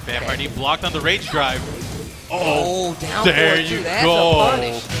 Vampire Knee blocked on the rage drive. Oh, down there forward, you That's go. a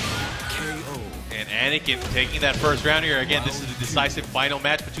punish. And Anakin taking that first round here. Again, this is the decisive final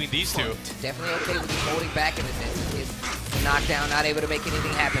match between these two. Definitely okay with just holding back in this instance. It's knockdown, not able to make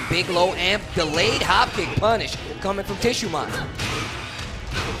anything happen. Big low amp, delayed hop kick punish coming from TissueMon.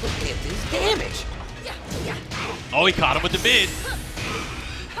 Look at this damage. Oh, he caught him with the mid.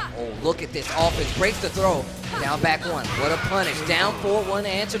 Oh, look at this offense. Breaks the throw. Down back one. What a punish. Down 4-1 to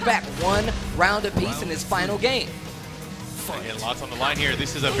answer back. One round apiece in this final game. Again, lots on the line here.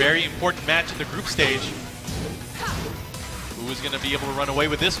 This is a very important match in the group stage. Who is going to be able to run away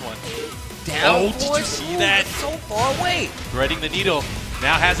with this one? Down did you see that? So far away. Threading the needle.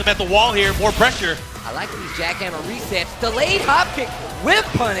 Now has him at the wall here. More pressure. I like these jackhammer resets. Delayed hop kick. Whip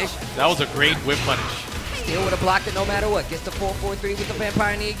punish. That was a great whip punish. Still would have blocked it no matter what. Gets the 4-4-3 with the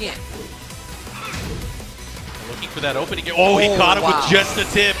Vampire Knee again. Looking for that opening. Oh, he caught him with just the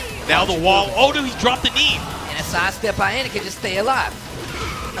tip. Now the wall. Oh, no, he dropped the knee. And a sidestep by Anakin, just stay alive.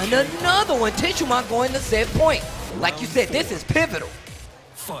 And another one. TissueMon going to set point. Like you said, this is pivotal.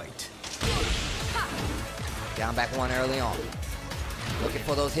 Fight. Down back one early on. Looking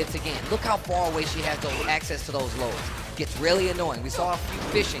for those hits again. Look how far away she has access to those lows. Gets really annoying. We saw a few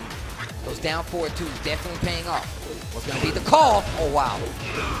fishing. Those down 4-2s definitely paying off. What's going to be the call? Oh, wow.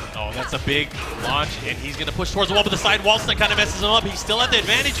 Oh, that's a big launch, and he's going to push towards the wall, but the side wall still kind of messes him up. He's still at the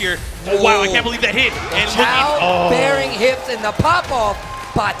advantage here. Oh, wow, I can't believe that hit. And child-bearing hips and the pop-off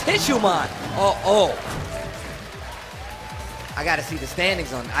by TissueMon. Uh-oh. I got to see the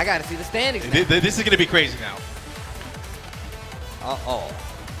standings on. I got to see the standings now. This is going to be crazy now. Uh-oh.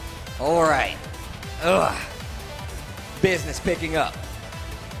 All right. Ugh. Business picking up.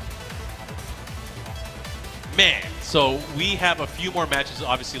 Man, so we have a few more matches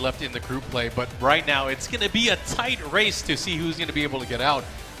obviously left in the group play, but right now it's going to be a tight race to see who's going to be able to get out.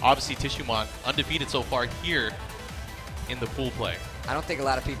 Obviously, TissueMon undefeated so far here in the pool play. I don't think a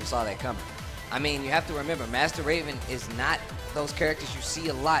lot of people saw that coming. I mean, you have to remember, Master Raven is not those characters you see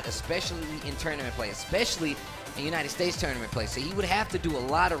a lot, especially in tournament play, especially in United States tournament play. So he would have to do a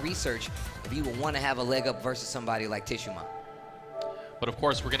lot of research if he would want to have a leg up versus somebody like TissueMon. But of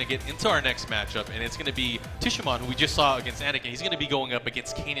course, we're going to get into our next matchup, and it's going to be TissueMon, who we just saw against Anakin. He's going to be going up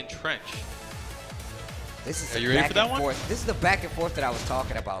against KaneAndTrench. Are you ready for that one? This is the back and forth that I was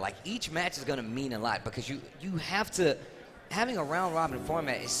talking about. Like, each match is going to mean a lot because you have to. Having a round robin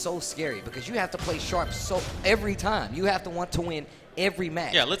format is so scary because you have to play sharp every time. You have to want to win every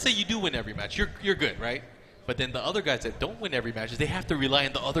match. Yeah, let's say you do win every match. You're good, right? But then the other guys that don't win every match, they have to rely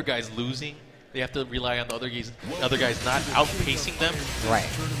on the other guys losing. They have to rely on the other guys not outpacing them. Right.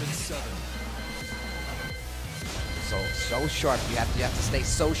 So sharp. You have to stay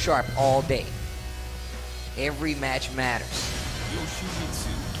so sharp all day. Every match matters.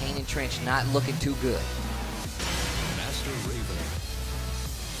 KaneAndTrench not looking too good.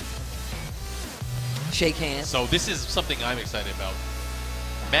 Shake hands. So this is something I'm excited about.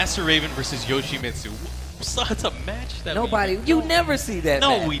 Master Raven versus Yoshimitsu. It's a match that you never see that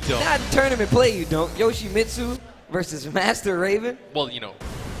match. No, we don't. Not in tournament play, you don't. Yoshimitsu versus Master Raven. Well, you know,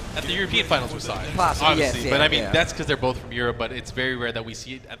 at the European finals we saw it. Possibly, obviously. yes. But I mean, that's because they're both from Europe, but it's very rare that we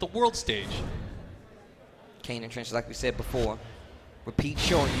see it at the world stage. KaneAndTrench, like we said before, repeat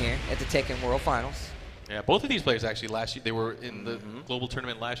showing here at the Tekken World Finals. Yeah, both of these players actually last year, they were in the global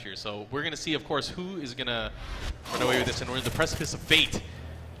tournament last year. So we're going to see, of course, who is going to run away with this. And we're in the precipice of fate.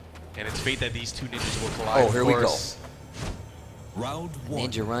 And it's fate that these two ninjas will collide. Oh, here we go. Round one.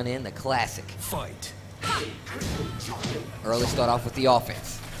 Ninja run in, the classic. Fight. Early start off with the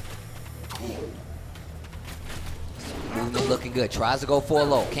offense. Movement looking good. Tries to go for a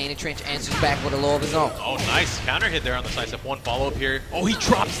low. KaneAndTrench answers back with a low of his own. Oh, nice counter hit there on the side step. One follow-up here. Oh, he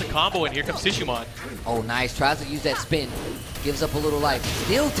drops the combo, and here comes TissueMon. Oh, nice. Tries to use that spin. Gives up a little life.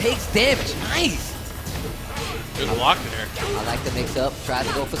 Still takes damage. Nice. Good block there. I like the mix-up. Tries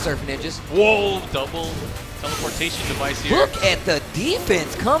to go for Surf Ninjas. Whoa, double teleportation device here. Look at the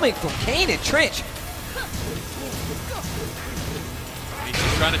defense coming from KaneAndTrench. He's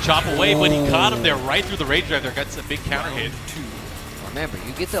just trying to chop away, but he caught him there right through the rage drive there. Got a big counter hit. Remember,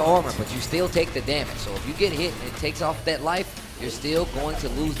 you get the armor, but you still take the damage. So if you get hit and it takes off that life, you're still going to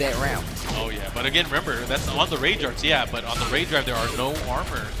lose that round. Oh, yeah. But again, remember, that's on the rage arts, yeah. But on the rage drive, there are no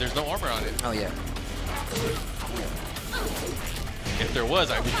armor. There's no armor on it. Oh, yeah. If there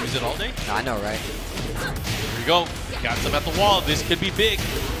was, I would use it all day. I know, right? Here we go. Got some at the wall. This could be big.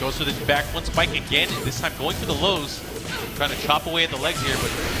 Goes for the back one spike again. This time going for the lows. Trying to chop away at the legs here, but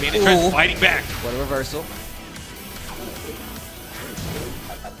KaneAndTrench fighting back. What a reversal.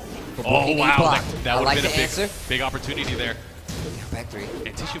 Oh, wow. That would have been a big opportunity there. Back three.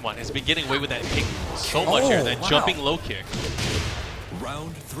 And TissueMon has been getting away with that kick so much here, that jumping low kick.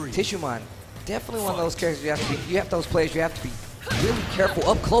 Round 3. TissueMon, definitely one of those characters you have those players you have to be really careful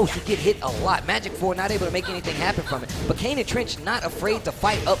up close. You get hit a lot. Magic 4 not able to make anything happen from it. But KaneAndTrench not afraid to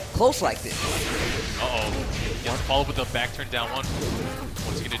fight up close like this. Uh-oh. He has to follow with the back turn down one.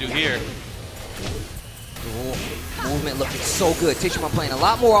 What's he going to do here? Ooh, movement looking so good. TissueMon playing a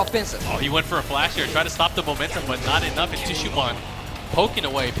lot more offensive. Oh, he went for a flash here. Tried to stop the momentum, but not enough. And TissueMon poking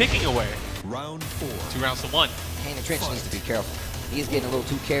away, picking away. Round 4. 2 rounds to 1. KaneAndTrench needs to be careful. He's getting a little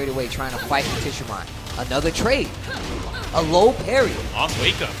too carried away trying to fight with TissueMon. Another trade. A low parry. On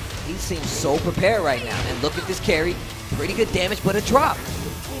wake up. He seems so prepared right now. And look at this carry. Pretty good damage, but a drop.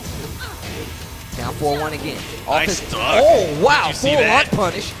 Down 4-1 again. Nice duck. Oh, wow. Did you see Full that? launch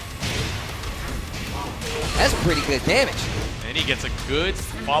punish. That's pretty good damage. And he gets a good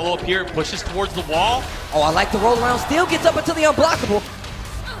follow-up here. Pushes towards the wall. Oh, I like the roll around. Still gets up until the unblockable.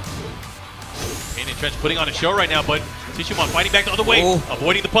 KaneAndTrench putting on a show right now, but TissueMon fighting back the other way,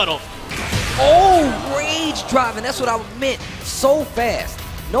 avoiding the puddle. Oh, rage driving. That's what I meant. So fast.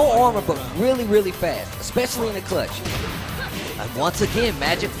 No armor, but really, really fast, especially in the clutch. And once again,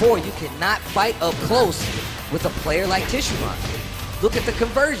 Magic 4, you cannot fight up close with a player like TissueMon. Look at the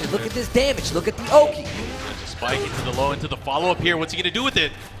conversion. Look at this damage. Look at the Oki. Just spike into the low, into the follow-up here. What's he going to do with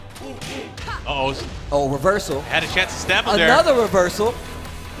it? Uh-oh. Oh, reversal. Had a chance to stab him there. Another reversal.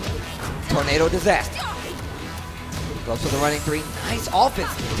 Tornado disaster. Goes for the running 3. Nice offense.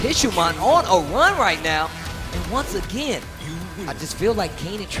 TissueMon on a run right now. And once again, I just feel like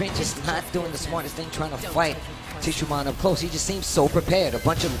KaneAndTrench is not doing the smartest thing trying to fight TissueMon up close. He just seems so prepared. A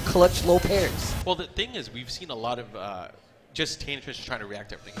bunch of clutch low parries. Well, the thing is, we've seen a lot of just KaneAndTrench trying to react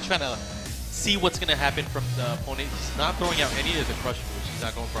to everything. He's trying to see what's going to happen from the opponent. He's not throwing out any of the crush moves. He's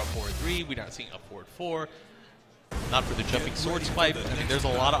not going for a forward 3. We're not seeing a forward 4. Not for the jumping sword swipe. I mean, there's a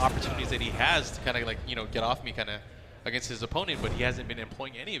lot of opportunities that he has to kind of like, you know, get off me kind of against his opponent, but he hasn't been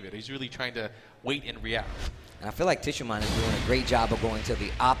employing any of it. He's really trying to wait and react. And I feel like TissueMon is doing a great job of going to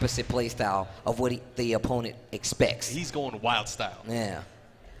the opposite play style of what the opponent expects. He's going wild style. Yeah,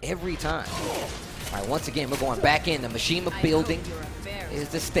 every time. All right, once again, we're going back in. The Mishima building is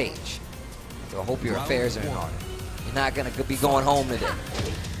the stage. So I hope your affairs are in order. You're not going to be going home today.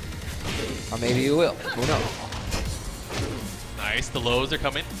 Or maybe you will. Who knows? Nice, the lows are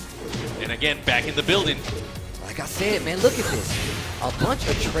coming. And again, back in the building. Like I said, man, look at this. A bunch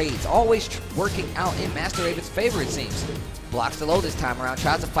of trades, always working out in Master Raven's favor, it seems. Blocks the low this time around,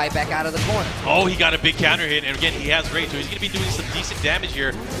 tries to fight back out of the corner. Oh, he got a big counter hit, and again, he has range, so he's going to be doing some decent damage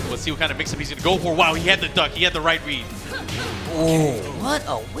here. Let's see what kind of mix-up he's going to go for. Wow, he had the duck, he had the right read. Oh, what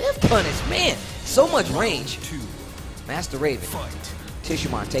a whiff punish, man. So much range. Master Raven.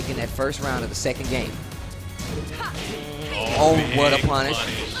 TissueMon taking that first round of the second game. Oh, what a punish.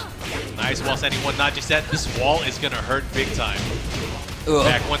 Nice wall standing one. Not just that, this wall is going to hurt big time. Ugh.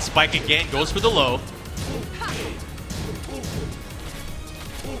 Back one spike again, goes for the low.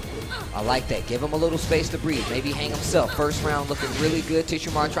 I like that. Give him a little space to breathe. Maybe hang himself. First round looking really good.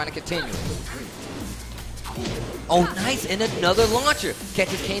 TissueMon trying to continue. Oh, nice. And another launcher.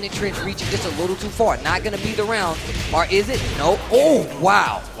 Catches KaneAndTrench reaching just a little too far. Not going to be the round. Or is it? No. Oh,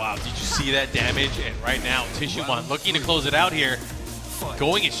 wow. Wow, did you see that damage? And right now, TissueMon looking to close it out here.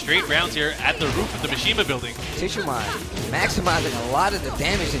 Going in straight rounds here at the roof of the Mishima building. TissueMon maximizing a lot of the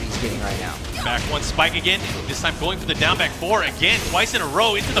damage that he's getting right now. Back one spike again. This time going for the down back 4 again. Twice in a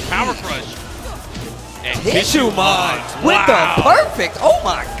row into the power crush. And TissueMon with the perfect. Oh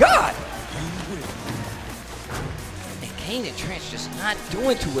my God. And KaneAndTrench just not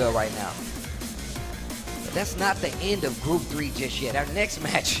doing too well right now. But that's not the end of Group 3 just yet. Our next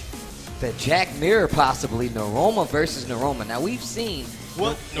match, the Jack Mirror possibly, Noroma versus Noroma. Now we've seen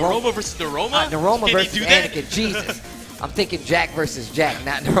what? Noroma versus Noroma? Noroma versus Anakin. Jesus. I'm thinking Jack versus Jack,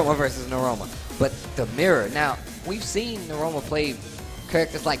 not Noroma versus Noroma. But the Mirror. Now, we've seen Noroma play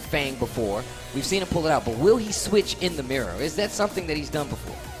characters like Fang before. We've seen him pull it out, but will he switch in the Mirror? Is that something that he's done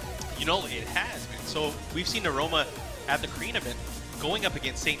before? You know, it has been. So we've seen Noroma at the Korean event going up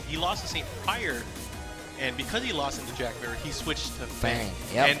against Saint. He lost to Saint prior. And because he lost in the Jack Mirror, he switched to Fang.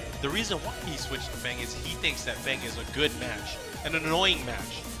 Yep. And the reason why he switched to Fang is he thinks that Fang is a good match, an annoying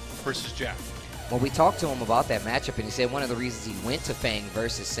match versus Jack. Well, we talked to him about that matchup, and he said one of the reasons he went to Fang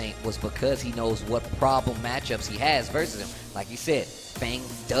versus Saint was because he knows what problem matchups he has versus him. Like you said, Fang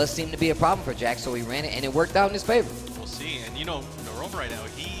does seem to be a problem for Jack, so he ran it, and it worked out in his favor. We'll see. And you know, Noroma right now,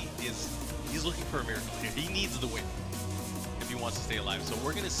 he's looking for a miracle here. He needs the win if he wants to stay alive. So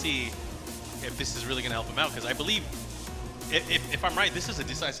we're going to see if this is really going to help him out, because I believe, if I'm right, this is a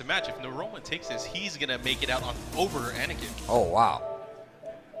decisive match. If Noroma takes this, he's going to make it out over Anakin. Oh, wow.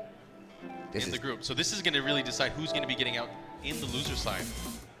 In the group. So this is going to really decide who's going to be getting out in the loser side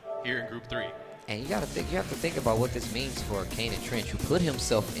here in Group 3. And you have to think about what this means for KaneAndTrench, who put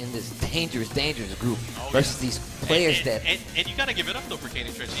himself in this dangerous group versus these players and you got to give it up though for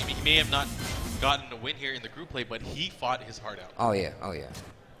KaneAndTrench. He may have not gotten a win here in the group play, but he fought his heart out. Oh yeah. All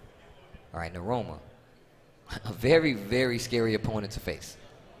right, Noroma, a very, very scary opponent to face.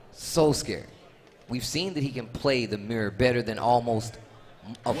 So scary. We've seen that he can play the mirror better than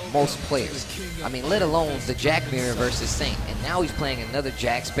most players. I mean, let alone the Jack mirror versus Saint. And now he's playing another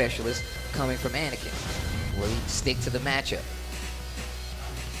Jack specialist coming from Anakin. Will he stick to the matchup?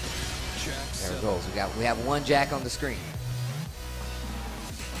 There it goes. We have one Jack on the screen.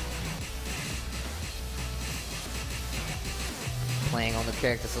 Playing on the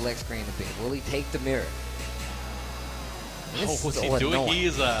character select screen a bit. Will he take the mirror? What's he doing? He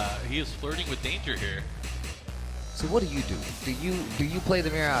is flirting with danger here. So what do? Do you play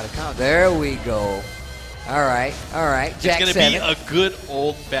the mirror out of count? There we go. All right. Jack it's going to be a good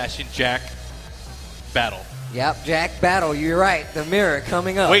old-fashioned Jack battle. Yep, Jack battle. You're right. The mirror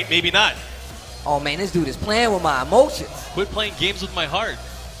coming up. Wait, maybe not. Oh man, this dude is playing with my emotions. Quit playing games with my heart.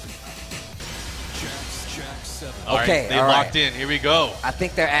 Jack 7. All right, they locked in. Here we go. I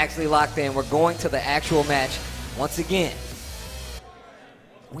think they're actually locked in. We're going to the actual match once again.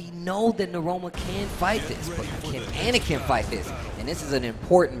 We know that Noroma can fight this, but can Anakin fight this? And this is an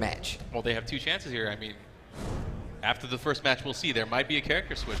important match. Well, they have two chances here. I mean, after the first match, we'll see. There might be a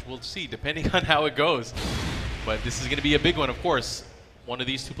character switch. We'll see, depending on how it goes. But this is going to be a big one, of course. One of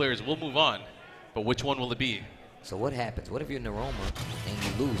these two players will move on. But which one will it be? So what happens? What if you're Noroma and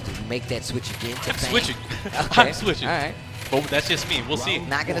you lose? Do you make that switch again to I'm switching. Okay. I'm switching. All right. But that's just me. We'll see.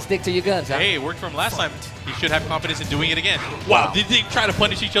 Not going to stick to your guns, huh? Hey, it worked for him last time. He should have confidence in doing it again. Wow. Did they try to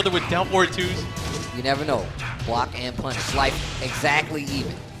punish each other with down forward twos? You never know. Block and punish. Life exactly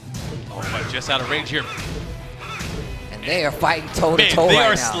even. Oh, but just out of range here. And they are fighting toe-to-toe right now. They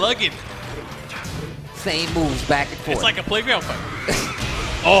are slugging. Same moves back and forth. It's like a playground fight.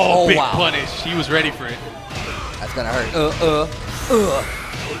 Oh, big punish. He was ready for it. That's going to hurt.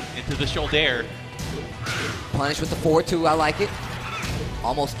 Into the shoulder. Punish with the 4-2. I like it.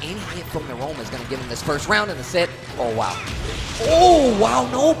 Almost any hit from Noroma is going to give him this first round in the set. Oh, wow. Oh, wow.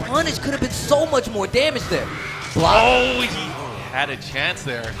 No punish. Could have been so much more damage there. Block. Oh, he had a chance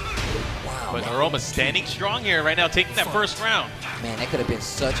there. Wow. But Noroma's standing strong here right now, taking that first round. Man, that could have been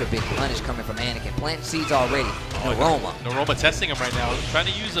such a big punish coming from Anakin. Planting seeds already. Noroma testing him right now. Trying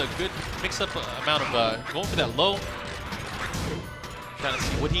to use a good mix-up amount of, going for that low. Trying to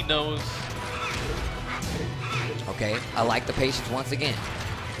see what he knows. Okay, I like the patience once again.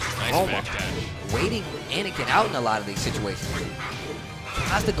 Nice backdash. Waiting Anakin out in a lot of these situations.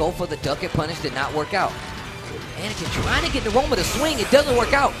 Tries to go for the duck and punish, did not work out. Anakin trying to get Noroma to swing, it doesn't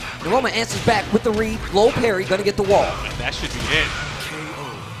work out. Noroma answers back with the read, low parry, gonna get the wall. And that should be it.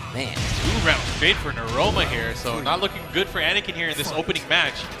 Man. 2 rounds straight for Noroma here, so not looking good for Anakin here in this opening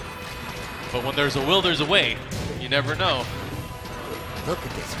match. But when there's a will, there's a way. You never know. Look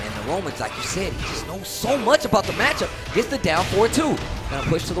at this, man. Noroma's, like you said, he just knows so much about the matchup. Gets the down 4-2. Gonna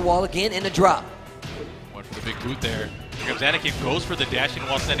push to the wall again and a drop. Went for the big boot there. Here comes Anakin, goes for the dashing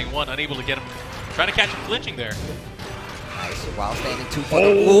while standing 1, unable to get him. Trying to catch him flinching there. Nice, while standing 2 for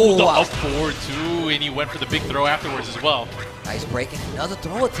the up 4-2, and he went for the big throw afterwards as well. Nice breaking, another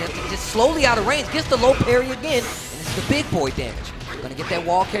throw attempt, just slowly out of range, gets the low parry again, and it's the big boy damage. Gonna get that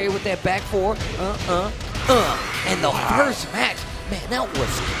wall carry with that back 4, and the first match, man, that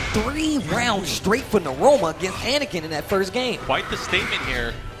was 3 rounds straight for Noroma against Anakin in that first game. Quite the statement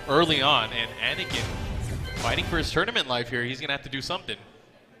here early on, and Anakin fighting for his tournament life here. He's gonna have to do something.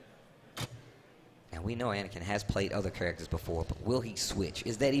 And we know Anakin has played other characters before, but will he switch?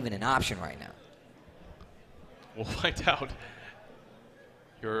 Is that even an option right now? We'll find out.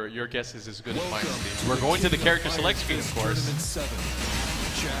 Your guess is as good as mine, Steve. We're going to the character select screen, of course.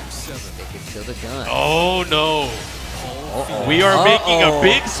 Sticking to the gun. Oh, no. We are making a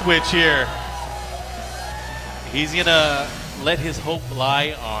big switch here. He's going to let his hope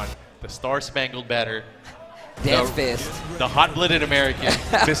lie on the Star-Spangled Banner. Death Fist. The hot-blooded American,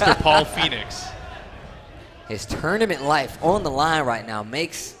 Mr. Paul Phoenix. His tournament life on the line right now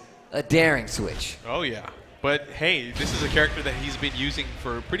makes A daring switch. Oh, yeah. But, hey, this is a character that he's been using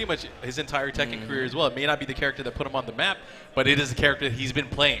for pretty much his entire Tekken career as well. It may not be the character that put him on the map, but it is a character that he's been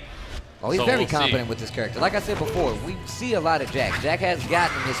playing. Oh, he's so very we'll confident see. with this character. Like I said before, we see a lot of Jack. Jack has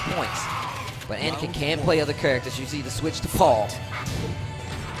gotten his points. But Anakin can play other characters. You see the switch to Paul.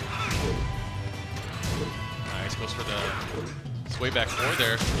 Nice, goes for the sway back forward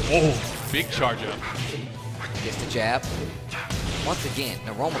there. Oh, big charge up. Gets the jab. Once again,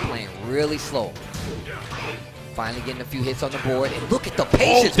 Noroma playing really slow. Finally getting a few hits on the board. And look at the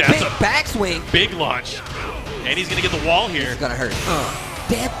patience. that's Big a backswing. Big launch. And he's going to get the wall here. It's going to hurt.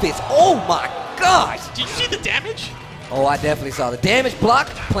 Death fist. Oh, my gosh. Did you see the damage? Oh, I definitely saw the damage block.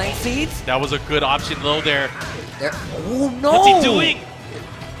 Plant seeds. That was a good option low there. Oh, no. What's he doing?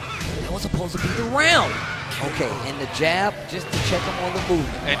 That was supposed to be the round. Okay, and the jab just to check him on the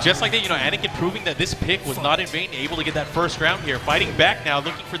movement. And just like that, Anakin proving that this pick was not in vain, able to get that first round here. Fighting back now,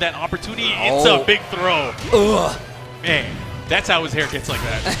 looking for that opportunity. It's a big throw. Ugh. Man, that's how his hair gets like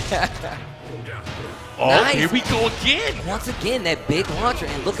that. Oh, Nice. Here we go again. Once again, that big launcher,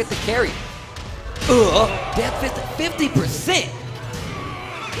 and look at the carry. Death fist at 50%.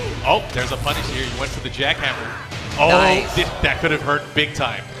 Oh, there's a punish here. He went for the jackhammer. Oh, Nice. that could have hurt big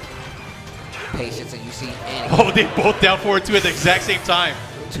time. Patience, and you see Anakin. Oh, they both down forward two at the exact same time.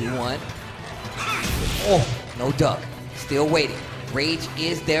 2-1. Oh, no duck. Still waiting. Rage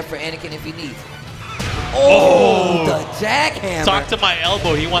is there for Anakin if he needs it. Oh, the jackhammer. Talk to my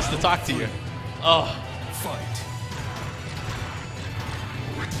elbow. He wants to talk to you. Oh.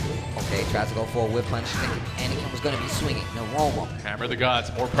 Okay, tries to go for a whip punch. Anakin was going to be swinging. Noroma. Hammer the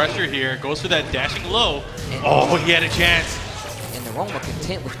gods. More pressure here. Goes for that dashing low. Oh, he had a chance. And Noroma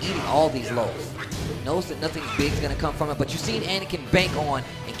content with eating all these lows. Knows that nothing big's going to come from it, but you've seen Anakin bank on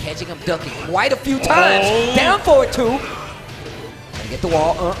and catching him ducking quite a few times. Down forward two. Gotta get the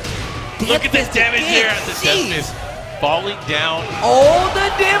wall. Look at this damage there at the death fist. Falling down. Oh, the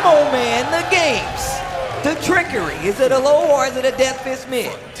demo, man. The games. The trickery. Is it a low or is it a death fist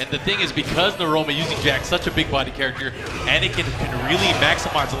mid? And the thing is, because Noroma using Jack, such a big body character, Anakin can really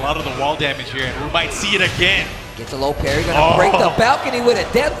maximize a lot of the wall damage here, and we might see it again. Gets a low parry. Gonna break the balcony with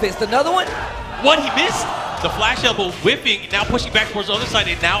a death fist. Another one. What? He missed? The flash elbow whipping, now pushing back towards the other side,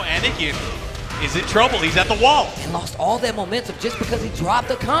 and now Anakin is in trouble. He's at the wall. And lost all that momentum just because he dropped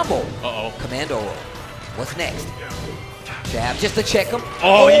the combo. Uh-oh. Commando roll. What's next? Jab just to check him.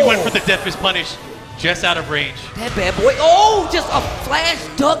 Oh, he went for the death fist punish. Just out of range. That bad boy. Oh, just a flash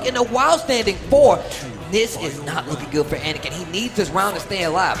duck in a wild standing 4. This is not looking good for Anakin. He needs this round to stay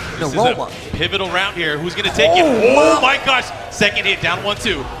alive. Noroma. This is a pivotal round here. Who's going to take it? Oh, my gosh. Second hit, down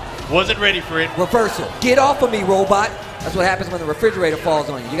 1-2. Wasn't ready for it. Reversal. Get off of me, robot. That's what happens when the refrigerator falls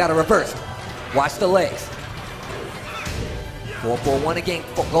on you. You got to reverse. Watch the legs. 4-4-1 again.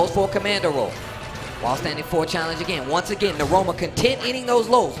 Goes for a commando roll. While standing 4 challenge again. Once again, Noroma content eating those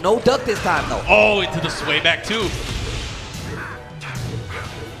lows. No duck this time, though. Oh, into the sway back, too.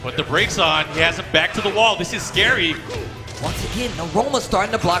 Put the brakes on. He has him back to the wall. This is scary. Once again, Noroma's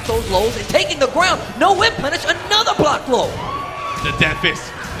starting to block those lows and taking the ground. No whip punish. Another block low. The death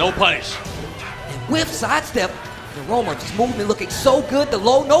fist. No punish. And whip sidestep. Noroma just movement looking so good. The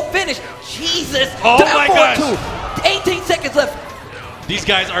low, no finish. Jesus. Oh, down my gosh. 18 seconds left. These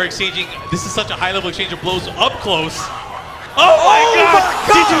guys are exchanging. This is such a high-level exchange of blows up close. Oh my God!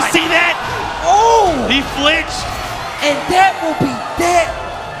 Did you see that? Oh! He flinched. And that will be that.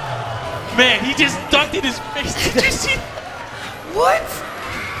 Man, he just dunked in his face. Did you see? What?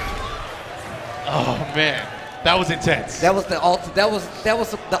 Oh man, that was intense. That was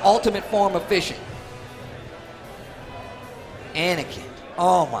the ultimate form of fishing. Anakin.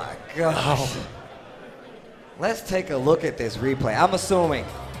 Oh my gosh. Oh. Let's take a look at this replay. I'm assuming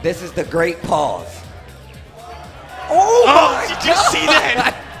this is the great pause. Oh my Did you see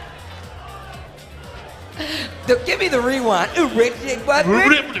that? Give me the rewind.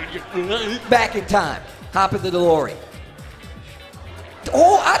 Back in time. Hop in the DeLorean.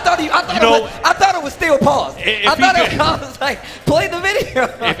 Oh, I thought it was still paused. I was like, play the video.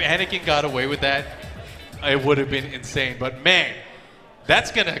 If Anakin got away with that, it would have been insane. But man,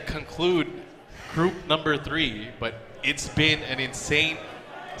 that's gonna conclude group number 3, but it's been an insane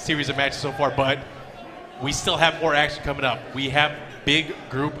series of matches so far, but we still have more action coming up. We have big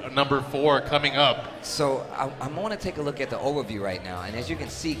group number 4 coming up. So I want to take a look at the overview right now, and as you can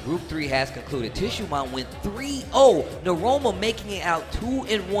see, group 3 has concluded. TissueMon went 3-0, Noroma making it out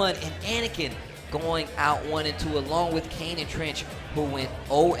 2-1, and Anakin going out 1-2, along with KaneAndTrench, who went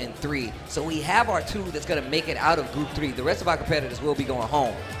 0-3. So we have our 2 that's going to make it out of Group 3. The rest of our competitors will be going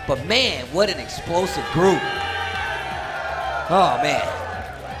home. But man, what an explosive group. Oh man.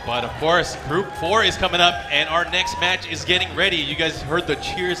 But of course, Group 4 is coming up, and our next match is getting ready. You guys heard the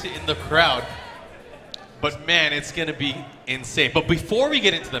cheers in the crowd. But man, it's going to be insane. But before we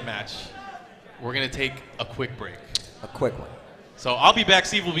get into the match, we're going to take a quick break. A quick one. So I'll be back,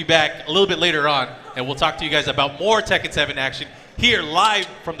 Steve will be back a little bit later on, and we'll talk to you guys about more Tekken 7 action here live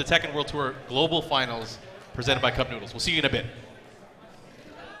from the Tekken World Tour Global Finals presented by Cup Noodles. We'll see you in a bit.